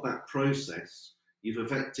once you've got that process, you've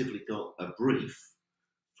effectively got a brief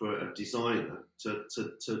for a designer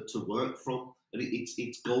to work from, and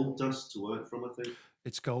it's gold dust to work from, I think.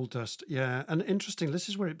 It's gold dust, yeah. And interesting, this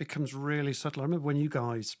is where it becomes really subtle. I remember when you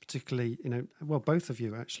guys, particularly, well, both of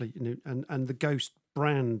you actually, and the Ghost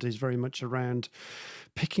brand is very much around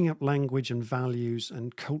picking up language and values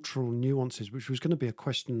and cultural nuances, which was going to be a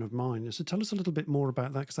question of mine. So tell us a little bit more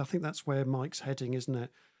about that, because I think that's where Mike's heading, isn't it?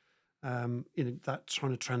 That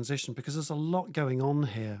trying to transition, because there's a lot going on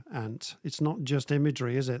here, and it's not just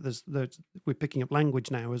imagery, is it? We're picking up language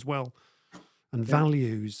now as well. And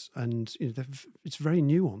values, and it's very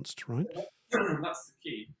nuanced, right? That's the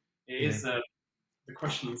key. It is the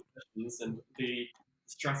questions and the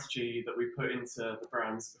strategy that we put into the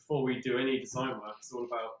brands before we do any design work. It's all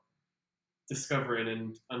about discovering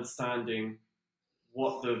and understanding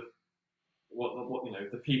what the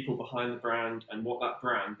people behind the brand and what that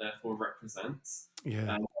brand therefore represents.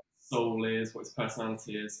 Yeah. And what its soul is, what its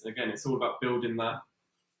personality is. And again, it's all about building that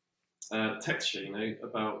texture,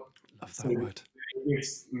 about love that word. It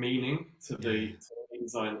gives meaning to the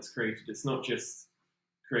design that's created. It's not just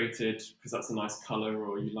created because that's a nice color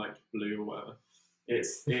or you like blue or whatever.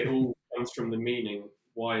 It all comes from the meaning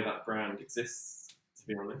why that brand exists, to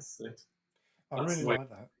be honest. So I really like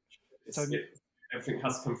that. So everything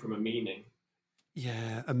has come from a meaning.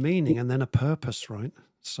 Yeah, a meaning and then a purpose, right?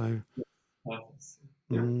 So purpose.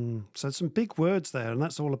 So some big words there, and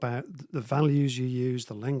that's all about the values you use,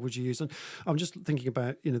 the language you use. And I'm just thinking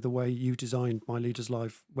about, the way you designed My Leaders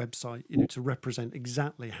Life website, to represent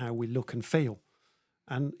exactly how we look and feel.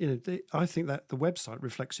 And, I think that the website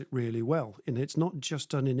reflects it really well. It's not just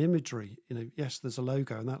done in imagery. Yes, there's a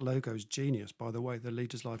logo, and that logo is genius, by the way, the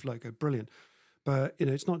Leaders Life logo, brilliant. But,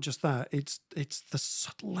 it's not just that. It's the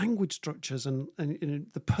subtle language structures and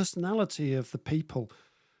the personality of the people.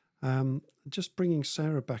 Just bringing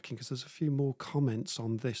Sarah back in, because there's a few more comments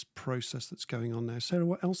on this process that's going on now. Sarah,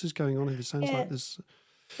 what else is going on? It sounds like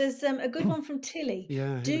there's a good one from Tilly.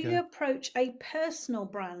 Yeah. Do you approach a personal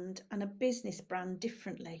brand and a business brand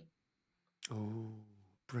differently? Oh,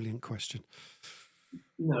 brilliant question.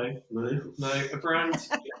 No. A brand.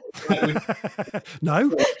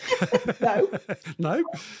 No. No.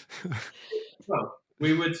 Well,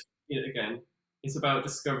 we would again. It's about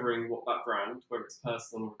discovering what that brand, whether it's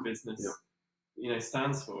personal or business,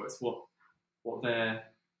 stands for. It's what their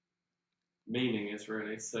meaning is,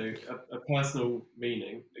 really. So a personal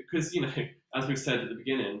meaning, because as we've said at the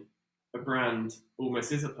beginning, a brand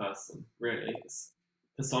almost is a person, really. It's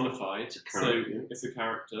personified, so it's a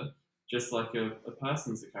character, just like a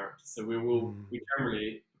person's a character. So we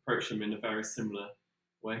generally approach them in a very similar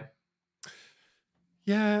way.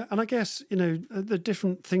 Yeah, and I guess, the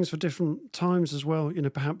different things for different times as well.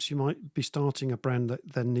 Perhaps you might be starting a brand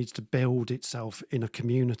that then needs to build itself in a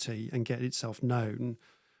community and get itself known.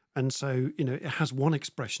 And so, it has one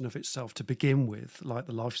expression of itself to begin with, like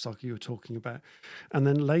the life cycle you were talking about. And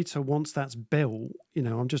then later, once that's built,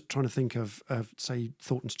 I'm just trying to think of say,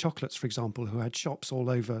 Thornton's Chocolates, for example, who had shops all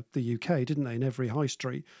over the UK, didn't they, in every high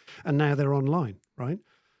street? And now they're online, right?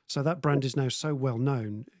 So that brand is now so well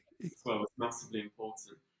known. Well, it's massively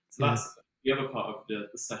important. So that's the other part of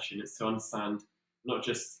the session, is to understand not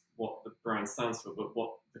just what the brand stands for, but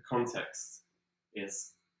what the context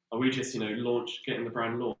is. Are we just, getting the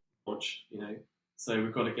brand launched, So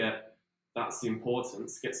we've got to that's the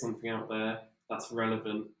importance, get something out there that's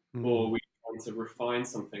relevant, or we want to refine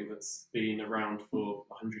something that's been around for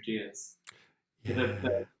 100 years.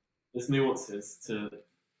 Yeah. There's nuances to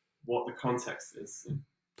what the context is.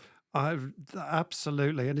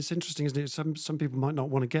 Absolutely, and it's interesting, isn't it? Some people might not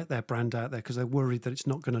want to get their brand out there because they're worried that it's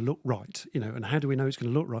not going to look right, And how do we know it's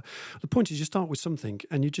going to look right? The point is, you start with something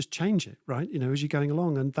and you just change it, right? As you're going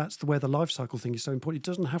along, and that's where the life cycle thing is so important. It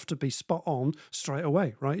doesn't have to be spot on straight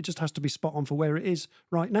away, right? It just has to be spot on for where it is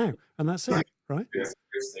right now, and that's it, right? It's a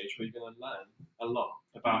good stage where you're going to learn a lot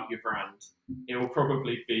about your brand. It will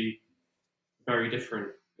probably be very different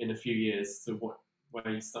in a few years to where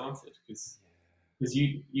you started, because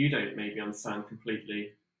you don't maybe understand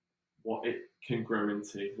completely what it can grow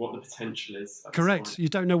into, what the potential is. Correct. You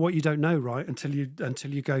don't know what you don't know, right? Until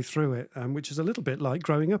you go through it, which is a little bit like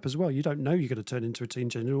growing up as well. You don't know you're going to turn into a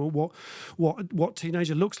teenager, or what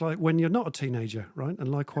teenager looks like when you're not a teenager, right?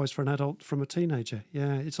 And likewise for an adult from a teenager.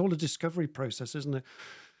 Yeah, it's all a discovery process, isn't it?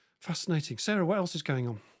 Fascinating. Sarah, what else is going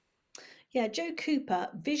on? Yeah, Joe Cooper,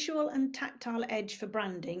 visual and tactile edge for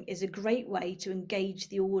branding is a great way to engage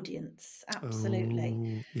the audience. Absolutely.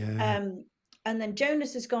 Oh, yeah. And then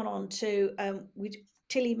Jonas has gone on to,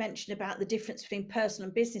 Tilly mentioned about the difference between personal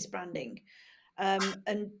and business branding.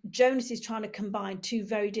 And Jonas is trying to combine two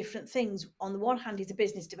very different things. On the one hand, he's a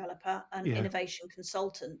business developer and innovation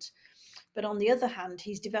consultant. But on the other hand,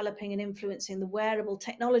 he's developing and influencing the wearable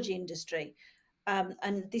technology industry.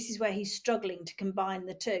 And this is where he's struggling to combine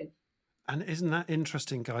the two. And isn't that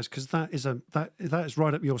interesting, guys? Because that is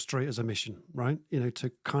right up your street as a mission, right?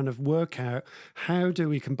 To kind of work out how do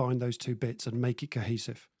we combine those two bits and make it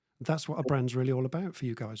cohesive. That's what a brand's really all about for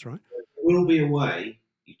you guys, right? There will be a way.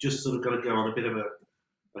 You just sort of got to go on a bit of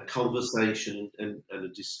a conversation and a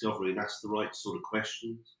discovery and ask the right sort of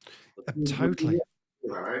questions. Totally.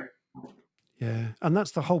 Yeah, and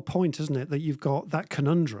that's the whole point, isn't it? That you've got that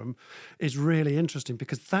conundrum is really interesting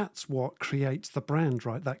because that's what creates the brand,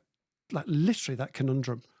 right? That literally that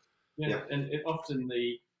conundrum. Yeah, and often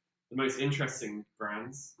the most interesting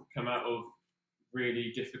brands come out of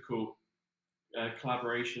really difficult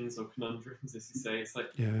collaborations or conundrums, as you say. It's like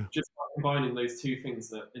just combining those two things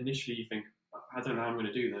that initially you think, I don't know how I'm going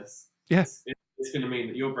to do this. Yeah, it's going to mean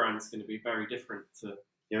that your brand's going to be very different to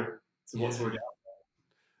what's already out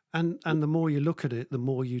there. And the more you look at it, the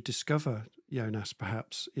more you discover, Jonas,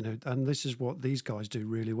 perhaps, and this is what these guys do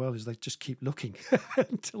really well, is they just keep looking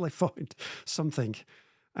until they find something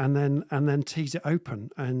and then tease it open.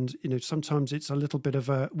 And, sometimes it's a little bit of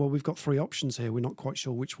we've got three options here. We're not quite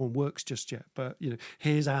sure which one works just yet, but,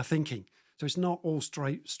 here's our thinking. So it's not all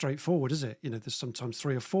straightforward, is it? There's sometimes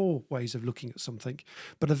 3 or 4 ways of looking at something,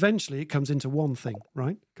 but eventually it comes into one thing,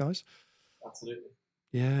 right, guys? Absolutely.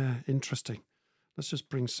 Yeah, interesting. Let's just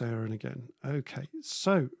bring Sarah in again. Okay,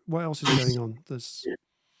 so what else is going on?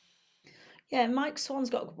 Yeah, Mike Swan's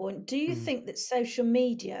got a good point. Do you think that social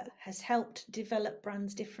media has helped develop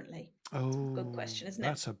brands differently? Oh, good question, isn't it?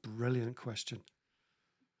 That's a brilliant question.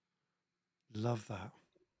 Love that.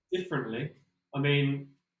 Differently. I mean,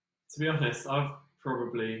 to be honest, I've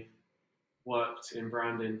probably worked in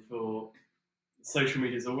branding for social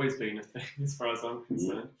media's always been a thing as far as I'm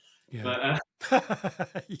concerned. Yeah. But,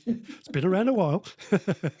 it's been around a while.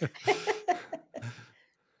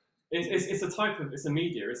 it's a type of, it's a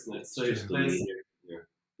media, isn't it? So there's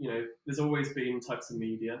always been types of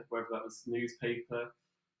media, whether that was newspaper,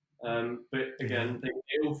 but again, they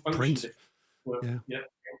all function differently.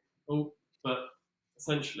 But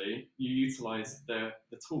essentially, you utilize the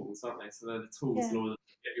tools, aren't they? So they're the tools in order to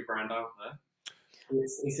get your brand out there.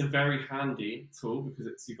 It's a very handy tool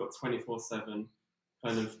because you've got 24/7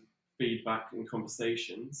 kind of feedback and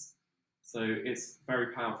conversations, so it's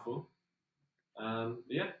very powerful.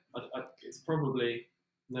 It's probably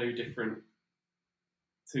no different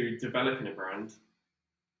to developing a brand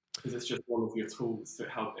because it's just one of your tools to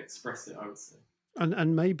help express it, I would say.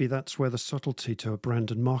 And maybe that's where the subtlety to a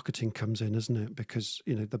brand and marketing comes in, isn't it? Because,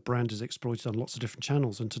 the brand is exploited on lots of different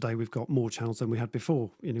channels. And today we've got more channels than we had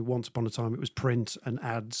before. Once upon a time, it was print and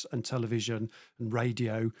ads and television and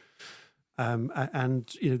radio and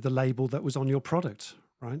the label that was on your product,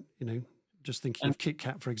 right? Just thinking of Kit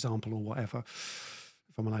Kat, for example, or whatever,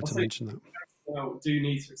 if I'm allowed to mention that. Do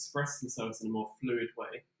need to express themselves in a more fluid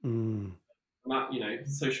way. And that,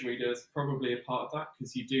 social media is probably a part of that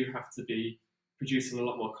because you do have to be producing a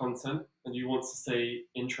lot more content and you want to stay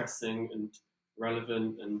interesting and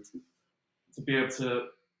relevant and to be able to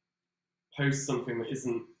post something that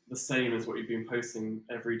isn't the same as what you've been posting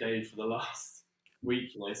every day for the last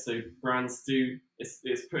week, So brands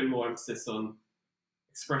it's putting more emphasis on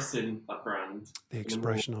expressing that brand. The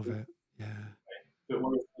expression of it, yeah. But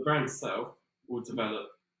the brand itself will develop,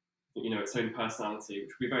 its own personality,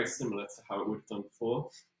 which will be very similar to how it would have done before.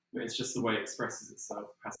 But it's just the way it expresses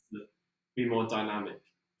itself has to be more dynamic,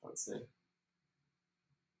 I would say.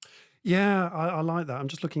 Yeah, I like that. I'm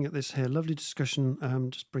just looking at this here. Lovely discussion.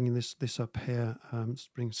 Just bringing this up here. Let's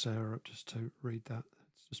bring Sarah up just to read that.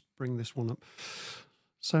 Let's just bring this one up.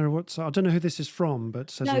 Sarah, I don't know who this is from, but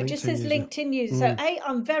it says No, a it just LinkedIn says user. LinkedIn user. So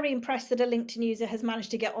I'm very impressed that a LinkedIn user has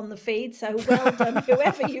managed to get on the feed. So well done,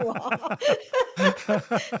 whoever you are.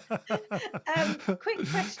 Quick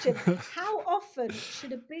question. How often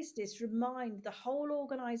should a business remind the whole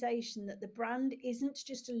organization that the brand isn't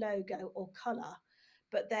just a logo or color,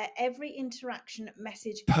 but their every interaction,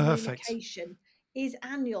 message, Perfect. communication is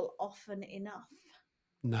annual often enough?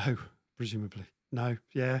 No, presumably. No,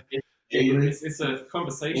 yeah. It's a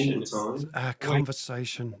conversation. All the time. A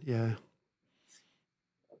conversation, yeah.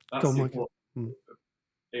 That's Go on, the Mike. important.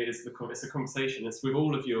 It's a conversation. It's with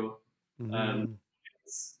all of your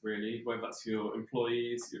really, whether that's your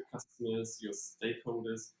employees, your customers, your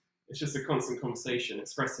stakeholders. It's just a constant conversation,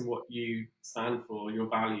 expressing what you stand for, your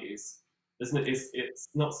values. It's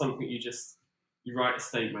not something you write a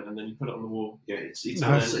statement and then you put it on the wall. Yeah,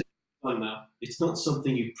 it's not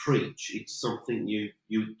something you preach. It's something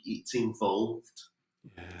it's involved.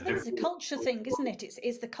 I think it's a culture thing, isn't it?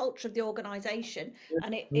 It's the culture of the organisation,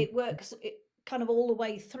 and it works kind of all the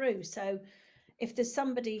way through. So if there's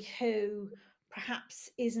somebody who perhaps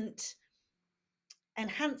isn't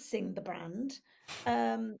enhancing the brand,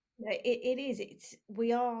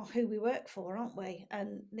 we are who we work for, aren't we?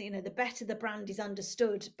 And the better the brand is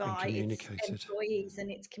understood by its employees and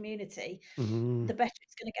its community, the better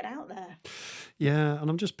it's going to get out there. Yeah, and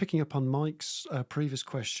I'm just picking up on Mike's previous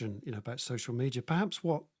question, about social media. Perhaps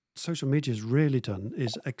what social media has really done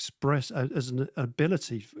is express as an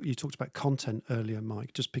ability. You talked about content earlier,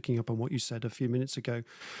 Mike, just picking up on what you said a few minutes ago.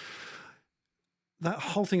 That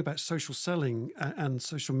whole thing about social selling and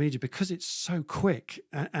social media, because it's so quick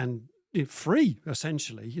and free,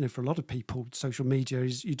 essentially, for a lot of people, social media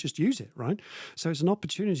is, you just use it, right? So it's an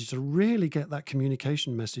opportunity to really get that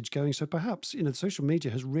communication message going. So perhaps, social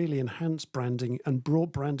media has really enhanced branding and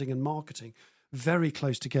brought branding and marketing very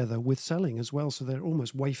close together with selling as well. So they're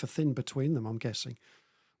almost wafer thin between them, I'm guessing.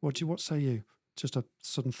 What say you? Just a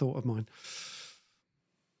sudden thought of mine.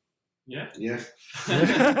 Yeah. Yeah.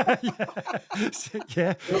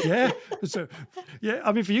 Yeah. So, yeah.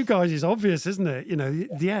 I mean, for you guys, it's obvious, isn't it?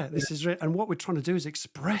 This is, and what we're trying to do is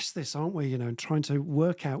express this, aren't we? And trying to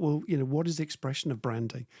work out, well, what is the expression of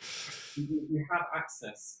branding? You have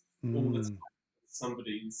access all the time to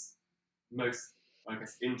somebody's most, I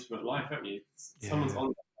guess, intimate life, haven't you? Someone's on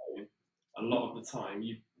the phone a lot of the time.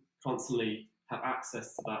 You constantly have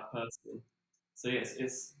access to that person. So yes,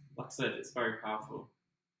 it's like I said, it's very powerful.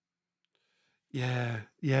 Yeah,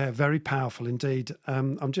 very powerful indeed.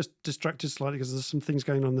 I'm just distracted slightly because there's some things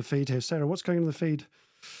going on in the feed here. Sarah, what's going on in the feed?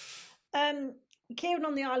 Kieran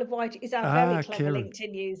on the Isle of Wight is our very clever Kieran.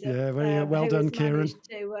 LinkedIn user. Yeah, very well done, Kieran.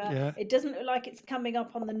 It doesn't look like it's coming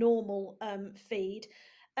up on the normal feed.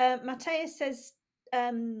 Matthias says,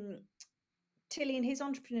 Tilly, in his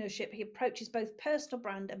entrepreneurship, he approaches both personal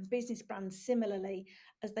brand and business brands similarly,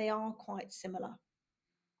 as they are quite similar.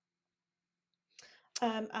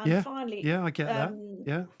 Finally, I get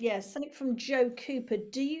that. Something from Joe Cooper.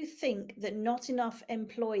 Do you think that not enough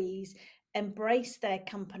employees embrace their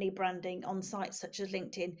company branding on sites such as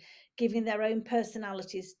LinkedIn, giving their own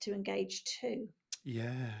personalities to engage too?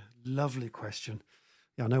 Yeah, lovely question.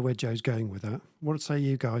 Yeah, I know where Joe's going with that. What say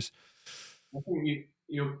you guys? I think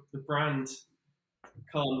the brand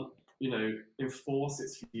can't, enforce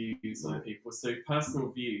its views on people. So personal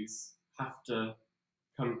views have to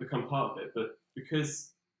become part of it. But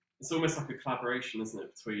because it's almost like a collaboration, isn't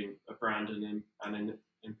it, between a brand and an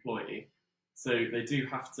employee. So they do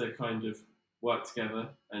have to kind of work together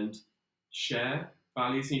and share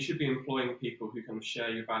values. And you should be employing people who kind of share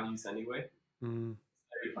your values anyway. So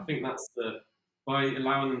I think that's by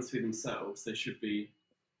allowing them to be themselves, they should be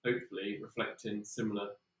hopefully reflecting similar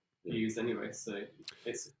views anyway. So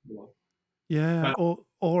it's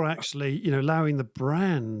or actually, allowing the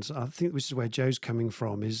brand, I think this is where Joe's coming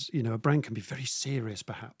from, is, a brand can be very serious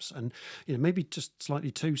perhaps, and, maybe just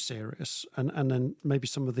slightly too serious. And then maybe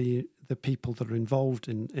some of the people that are involved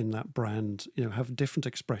in that brand, have different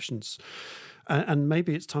expressions. And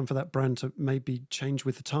maybe it's time for that brand to maybe change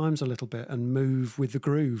with the times a little bit and move with the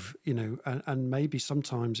groove, and maybe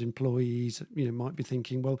sometimes employees, might be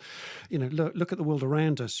thinking, well, look at the world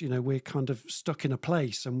around us, we're kind of stuck in a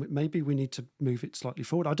place and maybe we need to move it slightly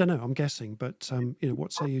forward. I don't know, I'm guessing, but,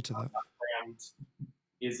 what say you to that? Brand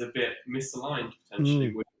is a bit misaligned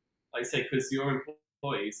potentially with, like I say, because your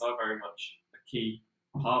employees are very much a key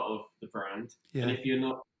part of the brand. Yeah. And if you're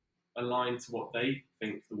not aligned to what they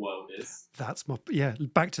think the world is. That's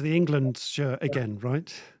back to the England shirt again,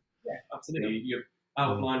 right? Yeah, absolutely.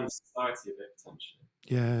 outline of society a bit potentially.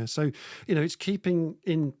 Yeah, so it's keeping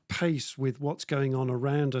in pace with what's going on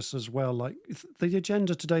around us as well. Like the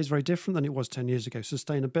agenda today is very different than it was 10 years ago.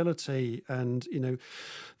 Sustainability and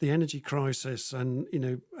the energy crisis, and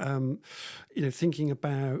thinking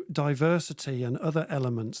about diversity and other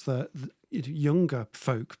elements that younger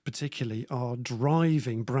folk particularly are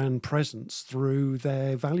driving brand presence through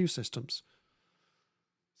their value systems.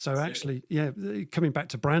 So actually, coming back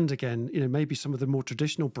to brand again, maybe some of the more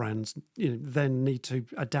traditional brands, then need to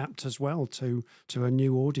adapt as well to a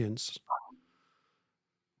new audience.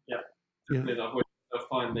 Yeah, definitely. They'll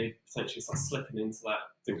find they potentially start slipping into that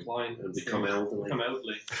decline and become elderly.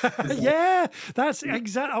 Yeah, that's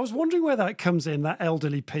exactly. I was wondering where that comes in, that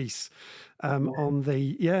elderly piece. On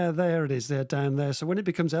the there it is, there down there. So when it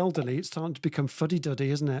becomes elderly, it's starting to become fuddy-duddy,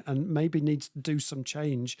 isn't it? And maybe needs to do some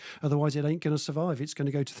change. Otherwise, it ain't going to survive. It's going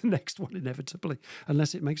to go to the next one inevitably,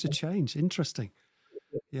 unless it makes a change. Interesting.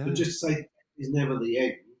 Yeah. But just say is never the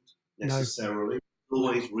end necessarily. No.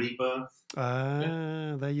 Always rebirth.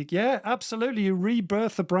 There you go. Yeah, absolutely. You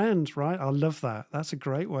rebirth the brand, right? I love that. That's a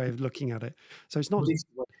great way of looking at it. So it's not. I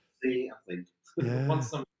think. Yeah. Once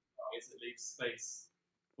something dies, it leaves space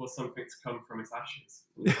for something to come from its ashes.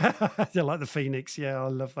 Yeah, like the phoenix. Yeah, I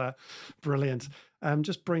love that. Brilliant.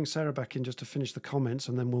 Just bring Sarah back in just to finish the comments,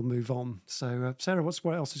 and then we'll move on. So, Sarah,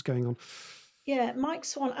 what else is going on? Yeah, Mike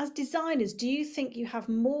Swan, as designers, do you think you have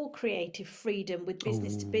more creative freedom with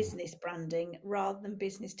business to business branding rather than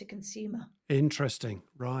business to consumer? Interesting.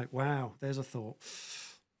 Right. Wow. There's a thought.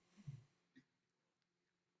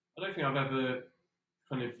 I don't think I've ever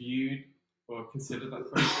kind of viewed or considered that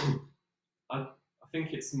question. I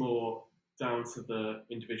think it's more down to the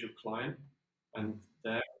individual client and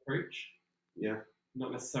their approach. Yeah.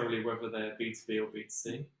 Not necessarily whether they're B2B or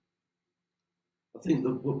B2C. I think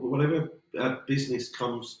that whatever business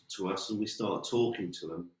comes to us and we start talking to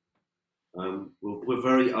them, we're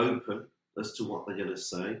very open as to what they're going to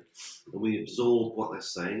say, and we absorb what they're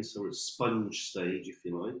saying. So we're at sponge stage, if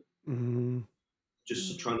you like,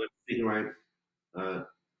 just trying to figure out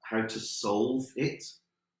how to solve it,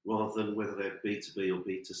 rather than whether they're B2B or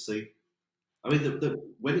B2C. I mean,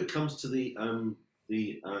 when it comes to the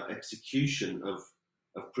execution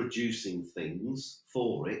of producing things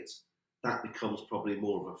for it, that becomes probably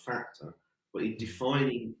more of a factor. But in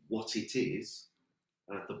defining what it is,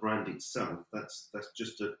 the brand itself, that's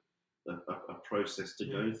just a process to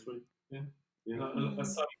go through. Yeah.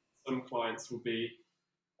 Some clients will be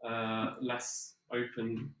less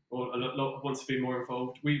open or want to be more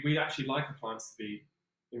involved. We actually like our clients to be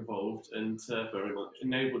involved and to very much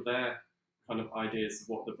enable their kind of ideas of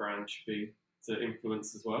what the brand should be to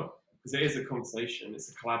influence as well. Because it is a conversation,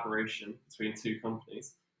 it's a collaboration between two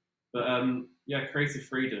companies. But creative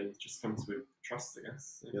freedom just comes with trust, I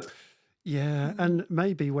guess. Yeah, and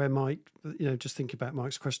maybe where Mike, just think about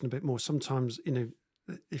Mike's question a bit more. Sometimes,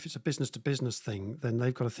 if it's a business to business thing, then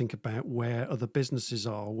they've got to think about where other businesses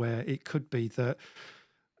are, where it could be that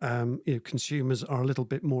consumers are a little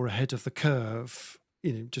bit more ahead of the curve.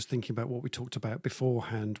 Just thinking about what we talked about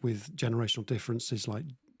beforehand with generational differences like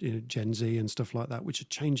Gen Z and stuff like that, which are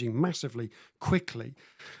changing massively quickly,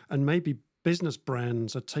 and maybe business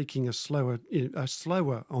brands are taking a slower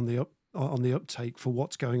on the uptake for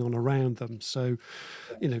what's going on around them. So,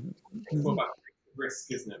 it's all about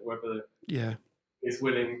risk, isn't it? Whether is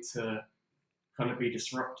willing to kind of be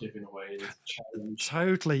disruptive in a way and challenge.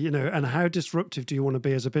 Totally, and how disruptive do you want to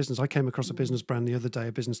be as a business? I came across a business brand the other day,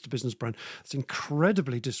 a business to business brand. It's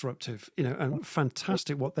incredibly disruptive, and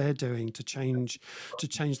fantastic what they're doing to change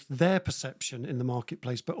their perception in the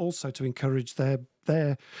marketplace, but also to encourage their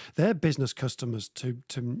business customers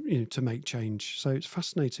to make change. So it's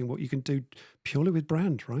fascinating what you can do purely with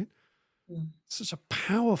brand, right? Such a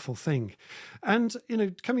powerful thing. And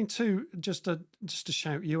coming to just to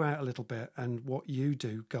shout you out a little bit and what you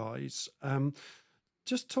do, guys,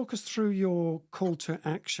 just talk us through your call to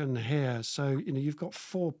action here. So you've got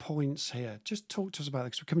 4 points here. Just talk to us about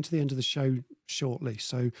it, because we're coming to the end of the show shortly,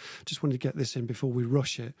 so just wanted to get this in before we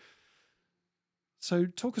rush it. So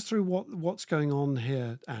talk us through what's going on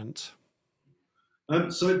here, Ant.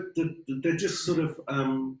 So they're just sort of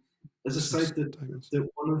as I say, that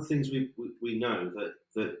one of the things we know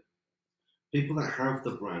that people that have the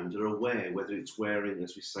brand are aware whether it's wearing,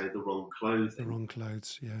 as we say, the wrong clothing. The wrong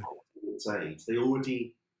clothes, yeah. Its age. They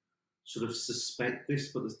already sort of suspect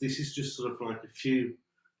this, but this is just sort of like a few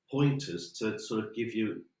pointers to sort of give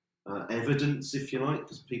you evidence, if you like,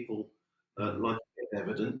 because people like to get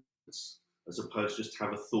evidence as opposed to just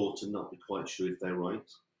have a thought and not be quite sure if they're right.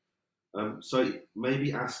 So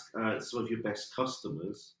maybe ask some of your best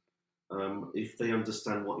customers if they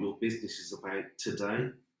understand what your business is about today.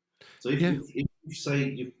 So if you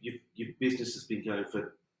say your business has been going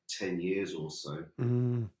for 10 years or so,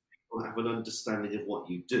 you'll have an understanding of what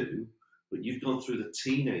you do, but you've gone through the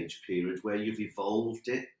teenage period where you've evolved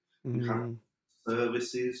it, you have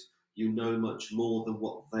services, you know much more than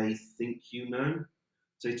what they think you know.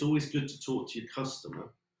 So it's always good to talk to your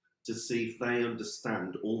customer to see if they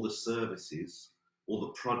understand all the services or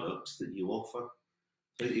the products that you offer.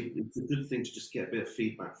 So it's a good thing to just get a bit of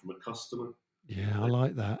feedback from a customer. Yeah, I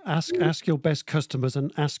like that. Ask your best customers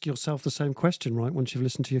and ask yourself the same question, right? Once you've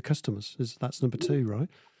listened to your customers, that's number 2, right?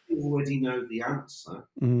 You already know the answer,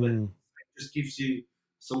 but it just gives you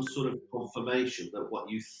some sort of confirmation that what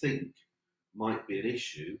you think might be an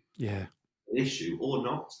issue, or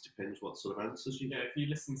not, depends what sort of answers you get. Yeah, if you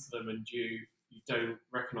listen to them and you don't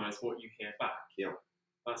recognise what you hear back,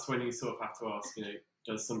 that's when you sort of have to ask,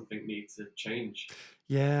 does something need to change?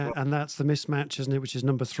 Yeah, and that's the mismatch, isn't it? Which is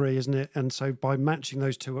number 3, isn't it? And so by matching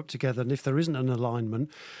those two up together, and if there isn't an alignment,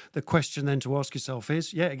 the question then to ask yourself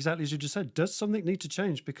is, exactly as you just said, does something need to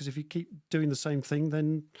change? Because if you keep doing the same thing,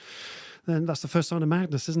 then that's the first sign of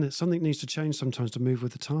madness, isn't it? Something needs to change sometimes to move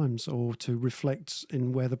with the times or to reflect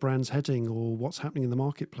in where the brand's heading or what's happening in the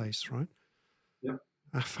marketplace, right? Yeah.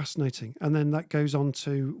 Fascinating. And then that goes on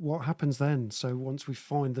to what happens then. So once we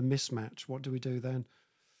find the mismatch, what do we do then?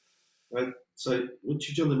 Right. So once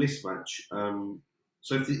you've done the mismatch,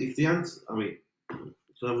 so if the answer, can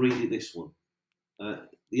I read it this one?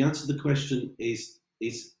 The answer to the question is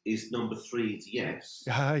number 3 is yes.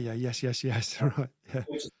 Yes. Right. Yeah.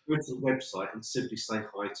 Go to the website and simply say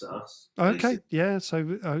hi to us. Okay. Yeah. So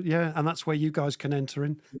and that's where you guys can enter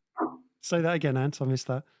in. Say that again, Ant. I missed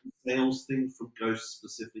that. Sales thing from Ghost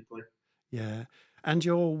specifically. Yeah. And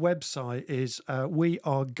your website is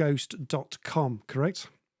weareghost.com, correct?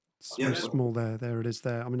 It's very small there. There it is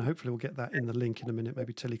there. I mean, hopefully we'll get that in the link in a minute.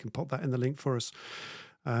 Maybe Tilly can pop that in the link for us.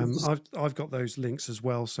 I've got those links as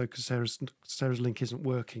well. So because Sarah's link isn't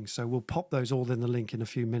working, so we'll pop those all in the link in a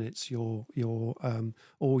few minutes. Your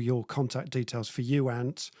all your contact details for you,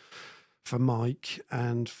 Ant, for Mike,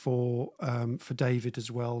 and for David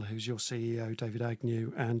as well, who's your CEO, David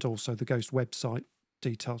Agnew, and also the Ghost website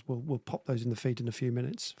details. We'll pop those in the feed in a few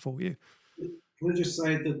minutes for you. Can I just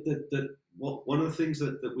say that one of the things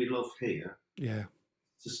that we love here,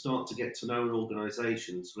 to start to get to know an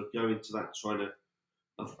organisation, sort of go into that trying to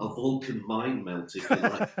a Vulcan mind melt, if you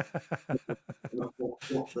like,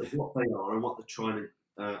 what they are and what they're trying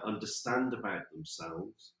to understand about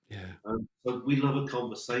themselves. So we love a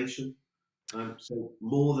conversation. So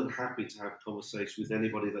more than happy to have conversation with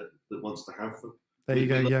anybody that wants to have them. There you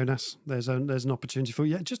go, Jonas. There's an opportunity for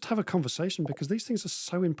you. Yeah, just have a conversation because these things are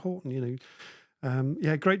so important,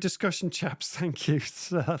 great discussion, chaps. Thank you.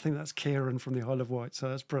 So I think that's Kieran from the Isle of Wight. So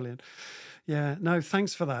that's brilliant. Yeah, no,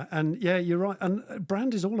 thanks for that. And yeah, you're right. And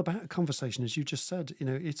brand is all about a conversation, as you just said.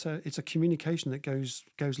 It's a communication that goes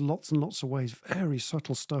lots and lots of ways, very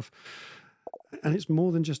subtle stuff. And it's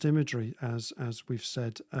more than just imagery, as we've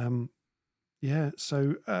said.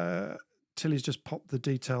 So Tilly's just popped the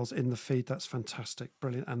details in the feed. That's fantastic.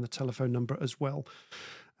 Brilliant. And the telephone number as well.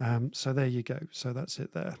 So there you go. So that's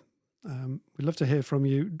it there. We'd love to hear from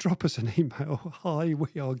you. Drop us an email,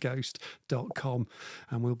 hi@weareghost.com,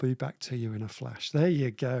 and we'll be back to you in a flash. There you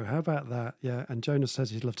go. How about that? Yeah. And Jonas says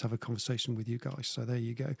he'd love to have a conversation with you guys. So there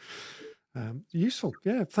you go. Useful.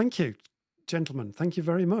 Yeah. Thank you, gentlemen. Thank you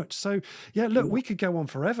very much. So yeah, look, we could go on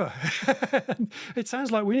forever. It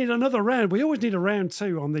sounds like we need another round. We always need a round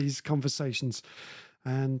 2 on these conversations.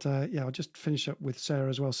 And I'll just finish up with Sarah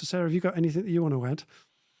as well. So Sarah, have you got anything that you want to add?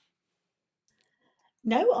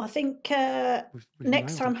 No, I think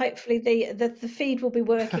next time, hopefully the feed will be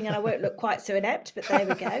working and I won't look quite so inept, but there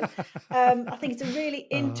we go. I think it's a really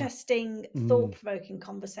interesting, thought-provoking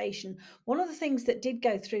conversation. One of the things that did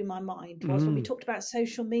go through my mind was when we talked about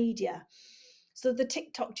social media. So the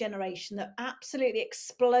TikTok generation that absolutely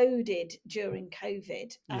exploded during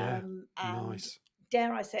COVID. And nice.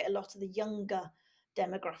 Dare I say, a lot of the younger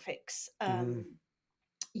demographics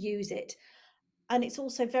use it. And it's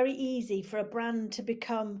also very easy for a brand to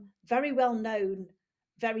become very well known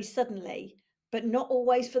very suddenly, but not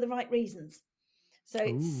always for the right reasons. So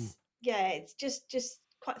it's just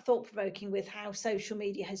quite thought-provoking with how social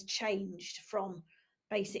media has changed from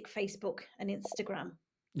basic Facebook and Instagram.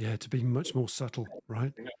 Yeah, to be much more subtle,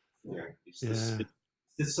 right? It's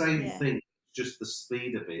the same thing, just the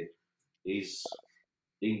speed of it is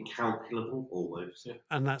incalculable almost. Yeah.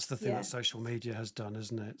 And that's the thing Yeah. that social media has done,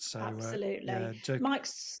 isn't it? So Absolutely. Joe,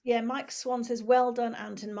 Mike Swan says, well done,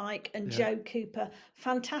 Ant and Mike. And Yeah. Joe Cooper,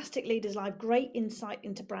 fantastic Leaders Live, great insight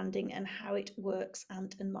into branding and how it works,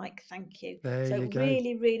 Ant and Mike. Thank you. There So you go.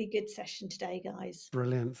 really, really good session today, guys.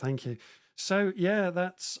 Brilliant. Thank you. So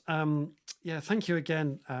that's thank you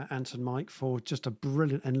again, Ant and Mike, for just a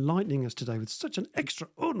brilliant enlightening us today with such an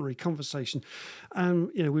extraordinary conversation.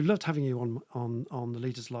 We've loved having you on the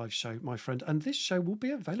Leaders Live show, my friend. And this show will be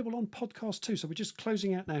available on podcast too. So we're just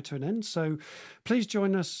closing out now to an end. So please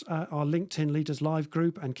join us, our LinkedIn Leaders Live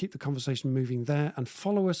group, and keep the conversation moving there. And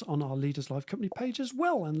follow us on our Leaders Live company page as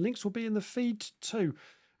well. And links will be in the feed too.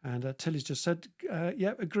 And Tilly's just said,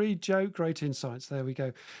 agreed, Joe, great insights. There we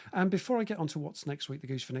go. And before I get on to what's next week, the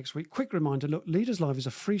goose for next week, quick reminder, look, Leaders Live is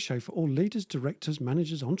a free show for all leaders, directors,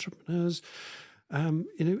 managers, entrepreneurs,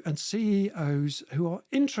 and CEOs who are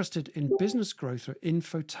interested in business growth or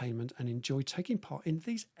infotainment and enjoy taking part in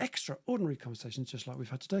these extraordinary conversations just like we've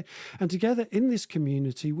had today. And together in this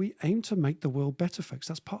community, we aim to make the world better, folks.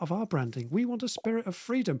 That's part of our branding. We want a spirit of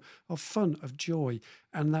freedom, of fun, of joy,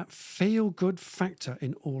 and that feel-good factor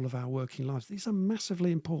in all of our working lives. These are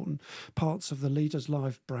massively important parts of the Leaders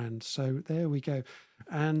Live brand. So there we go.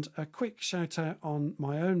 And a quick shout out on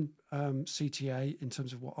my own CTA in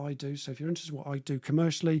terms of what I do. So if you're interested in what I do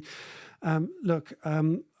commercially,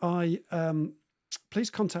 please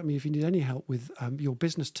contact me if you need any help with your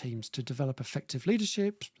business teams to develop effective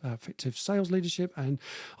leadership, effective sales leadership and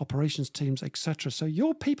operations teams, etc. So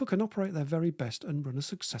your people can operate their very best and run a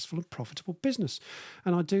successful and profitable business.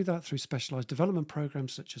 And I do that through specialized development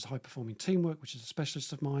programs such as High Performing Teamwork, which is a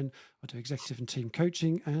specialist of mine. I do executive and team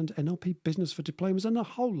coaching and NLP Business for Diplomas and a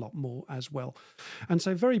whole lot more as well. And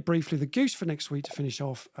so very briefly, the goose for next week to finish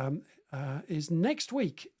off is next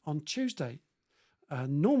week on Tuesday. A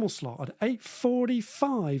normal slot at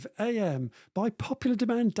 8:45 a.m. by popular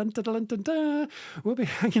demand. Dun, dun, dun, dun, dun. We'll be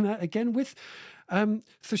hanging out again with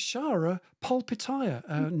Thushara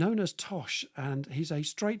Polpitaya, known as Tosh, and he's a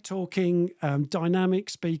straight-talking, dynamic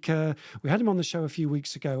speaker. We had him on the show a few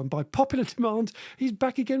weeks ago, and by popular demand, he's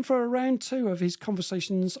back again for a round 2 of his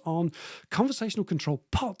conversations on conversational control,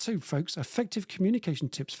 part 2, folks, effective communication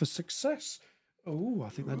tips for success. Oh, I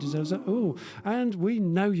think that deserves it. Oh, and we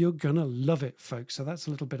know you're going to love it, folks. So that's a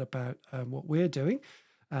little bit about what we're doing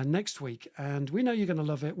next week. And we know you're going to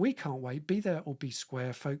love it. We can't wait. Be there or be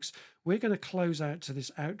square, folks. We're going to close out to this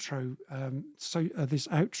outro, this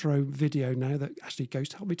outro video now that Ashley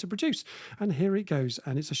Ghost helped me to produce. And here it goes.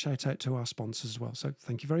 And it's a shout out to our sponsors as well. So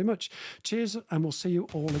thank you very much. Cheers. And we'll see you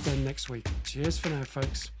all again next week. Cheers for now,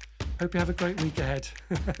 folks. Hope you have a great week ahead.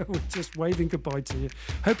 We're just waving goodbye to you.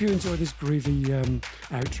 Hope you enjoy this groovy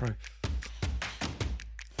outro.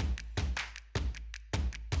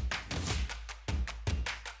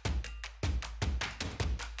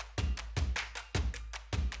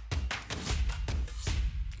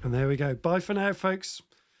 And there we go. Bye for now, folks.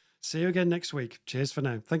 See you again next week. Cheers for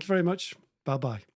now. Thank you very much. Bye-bye.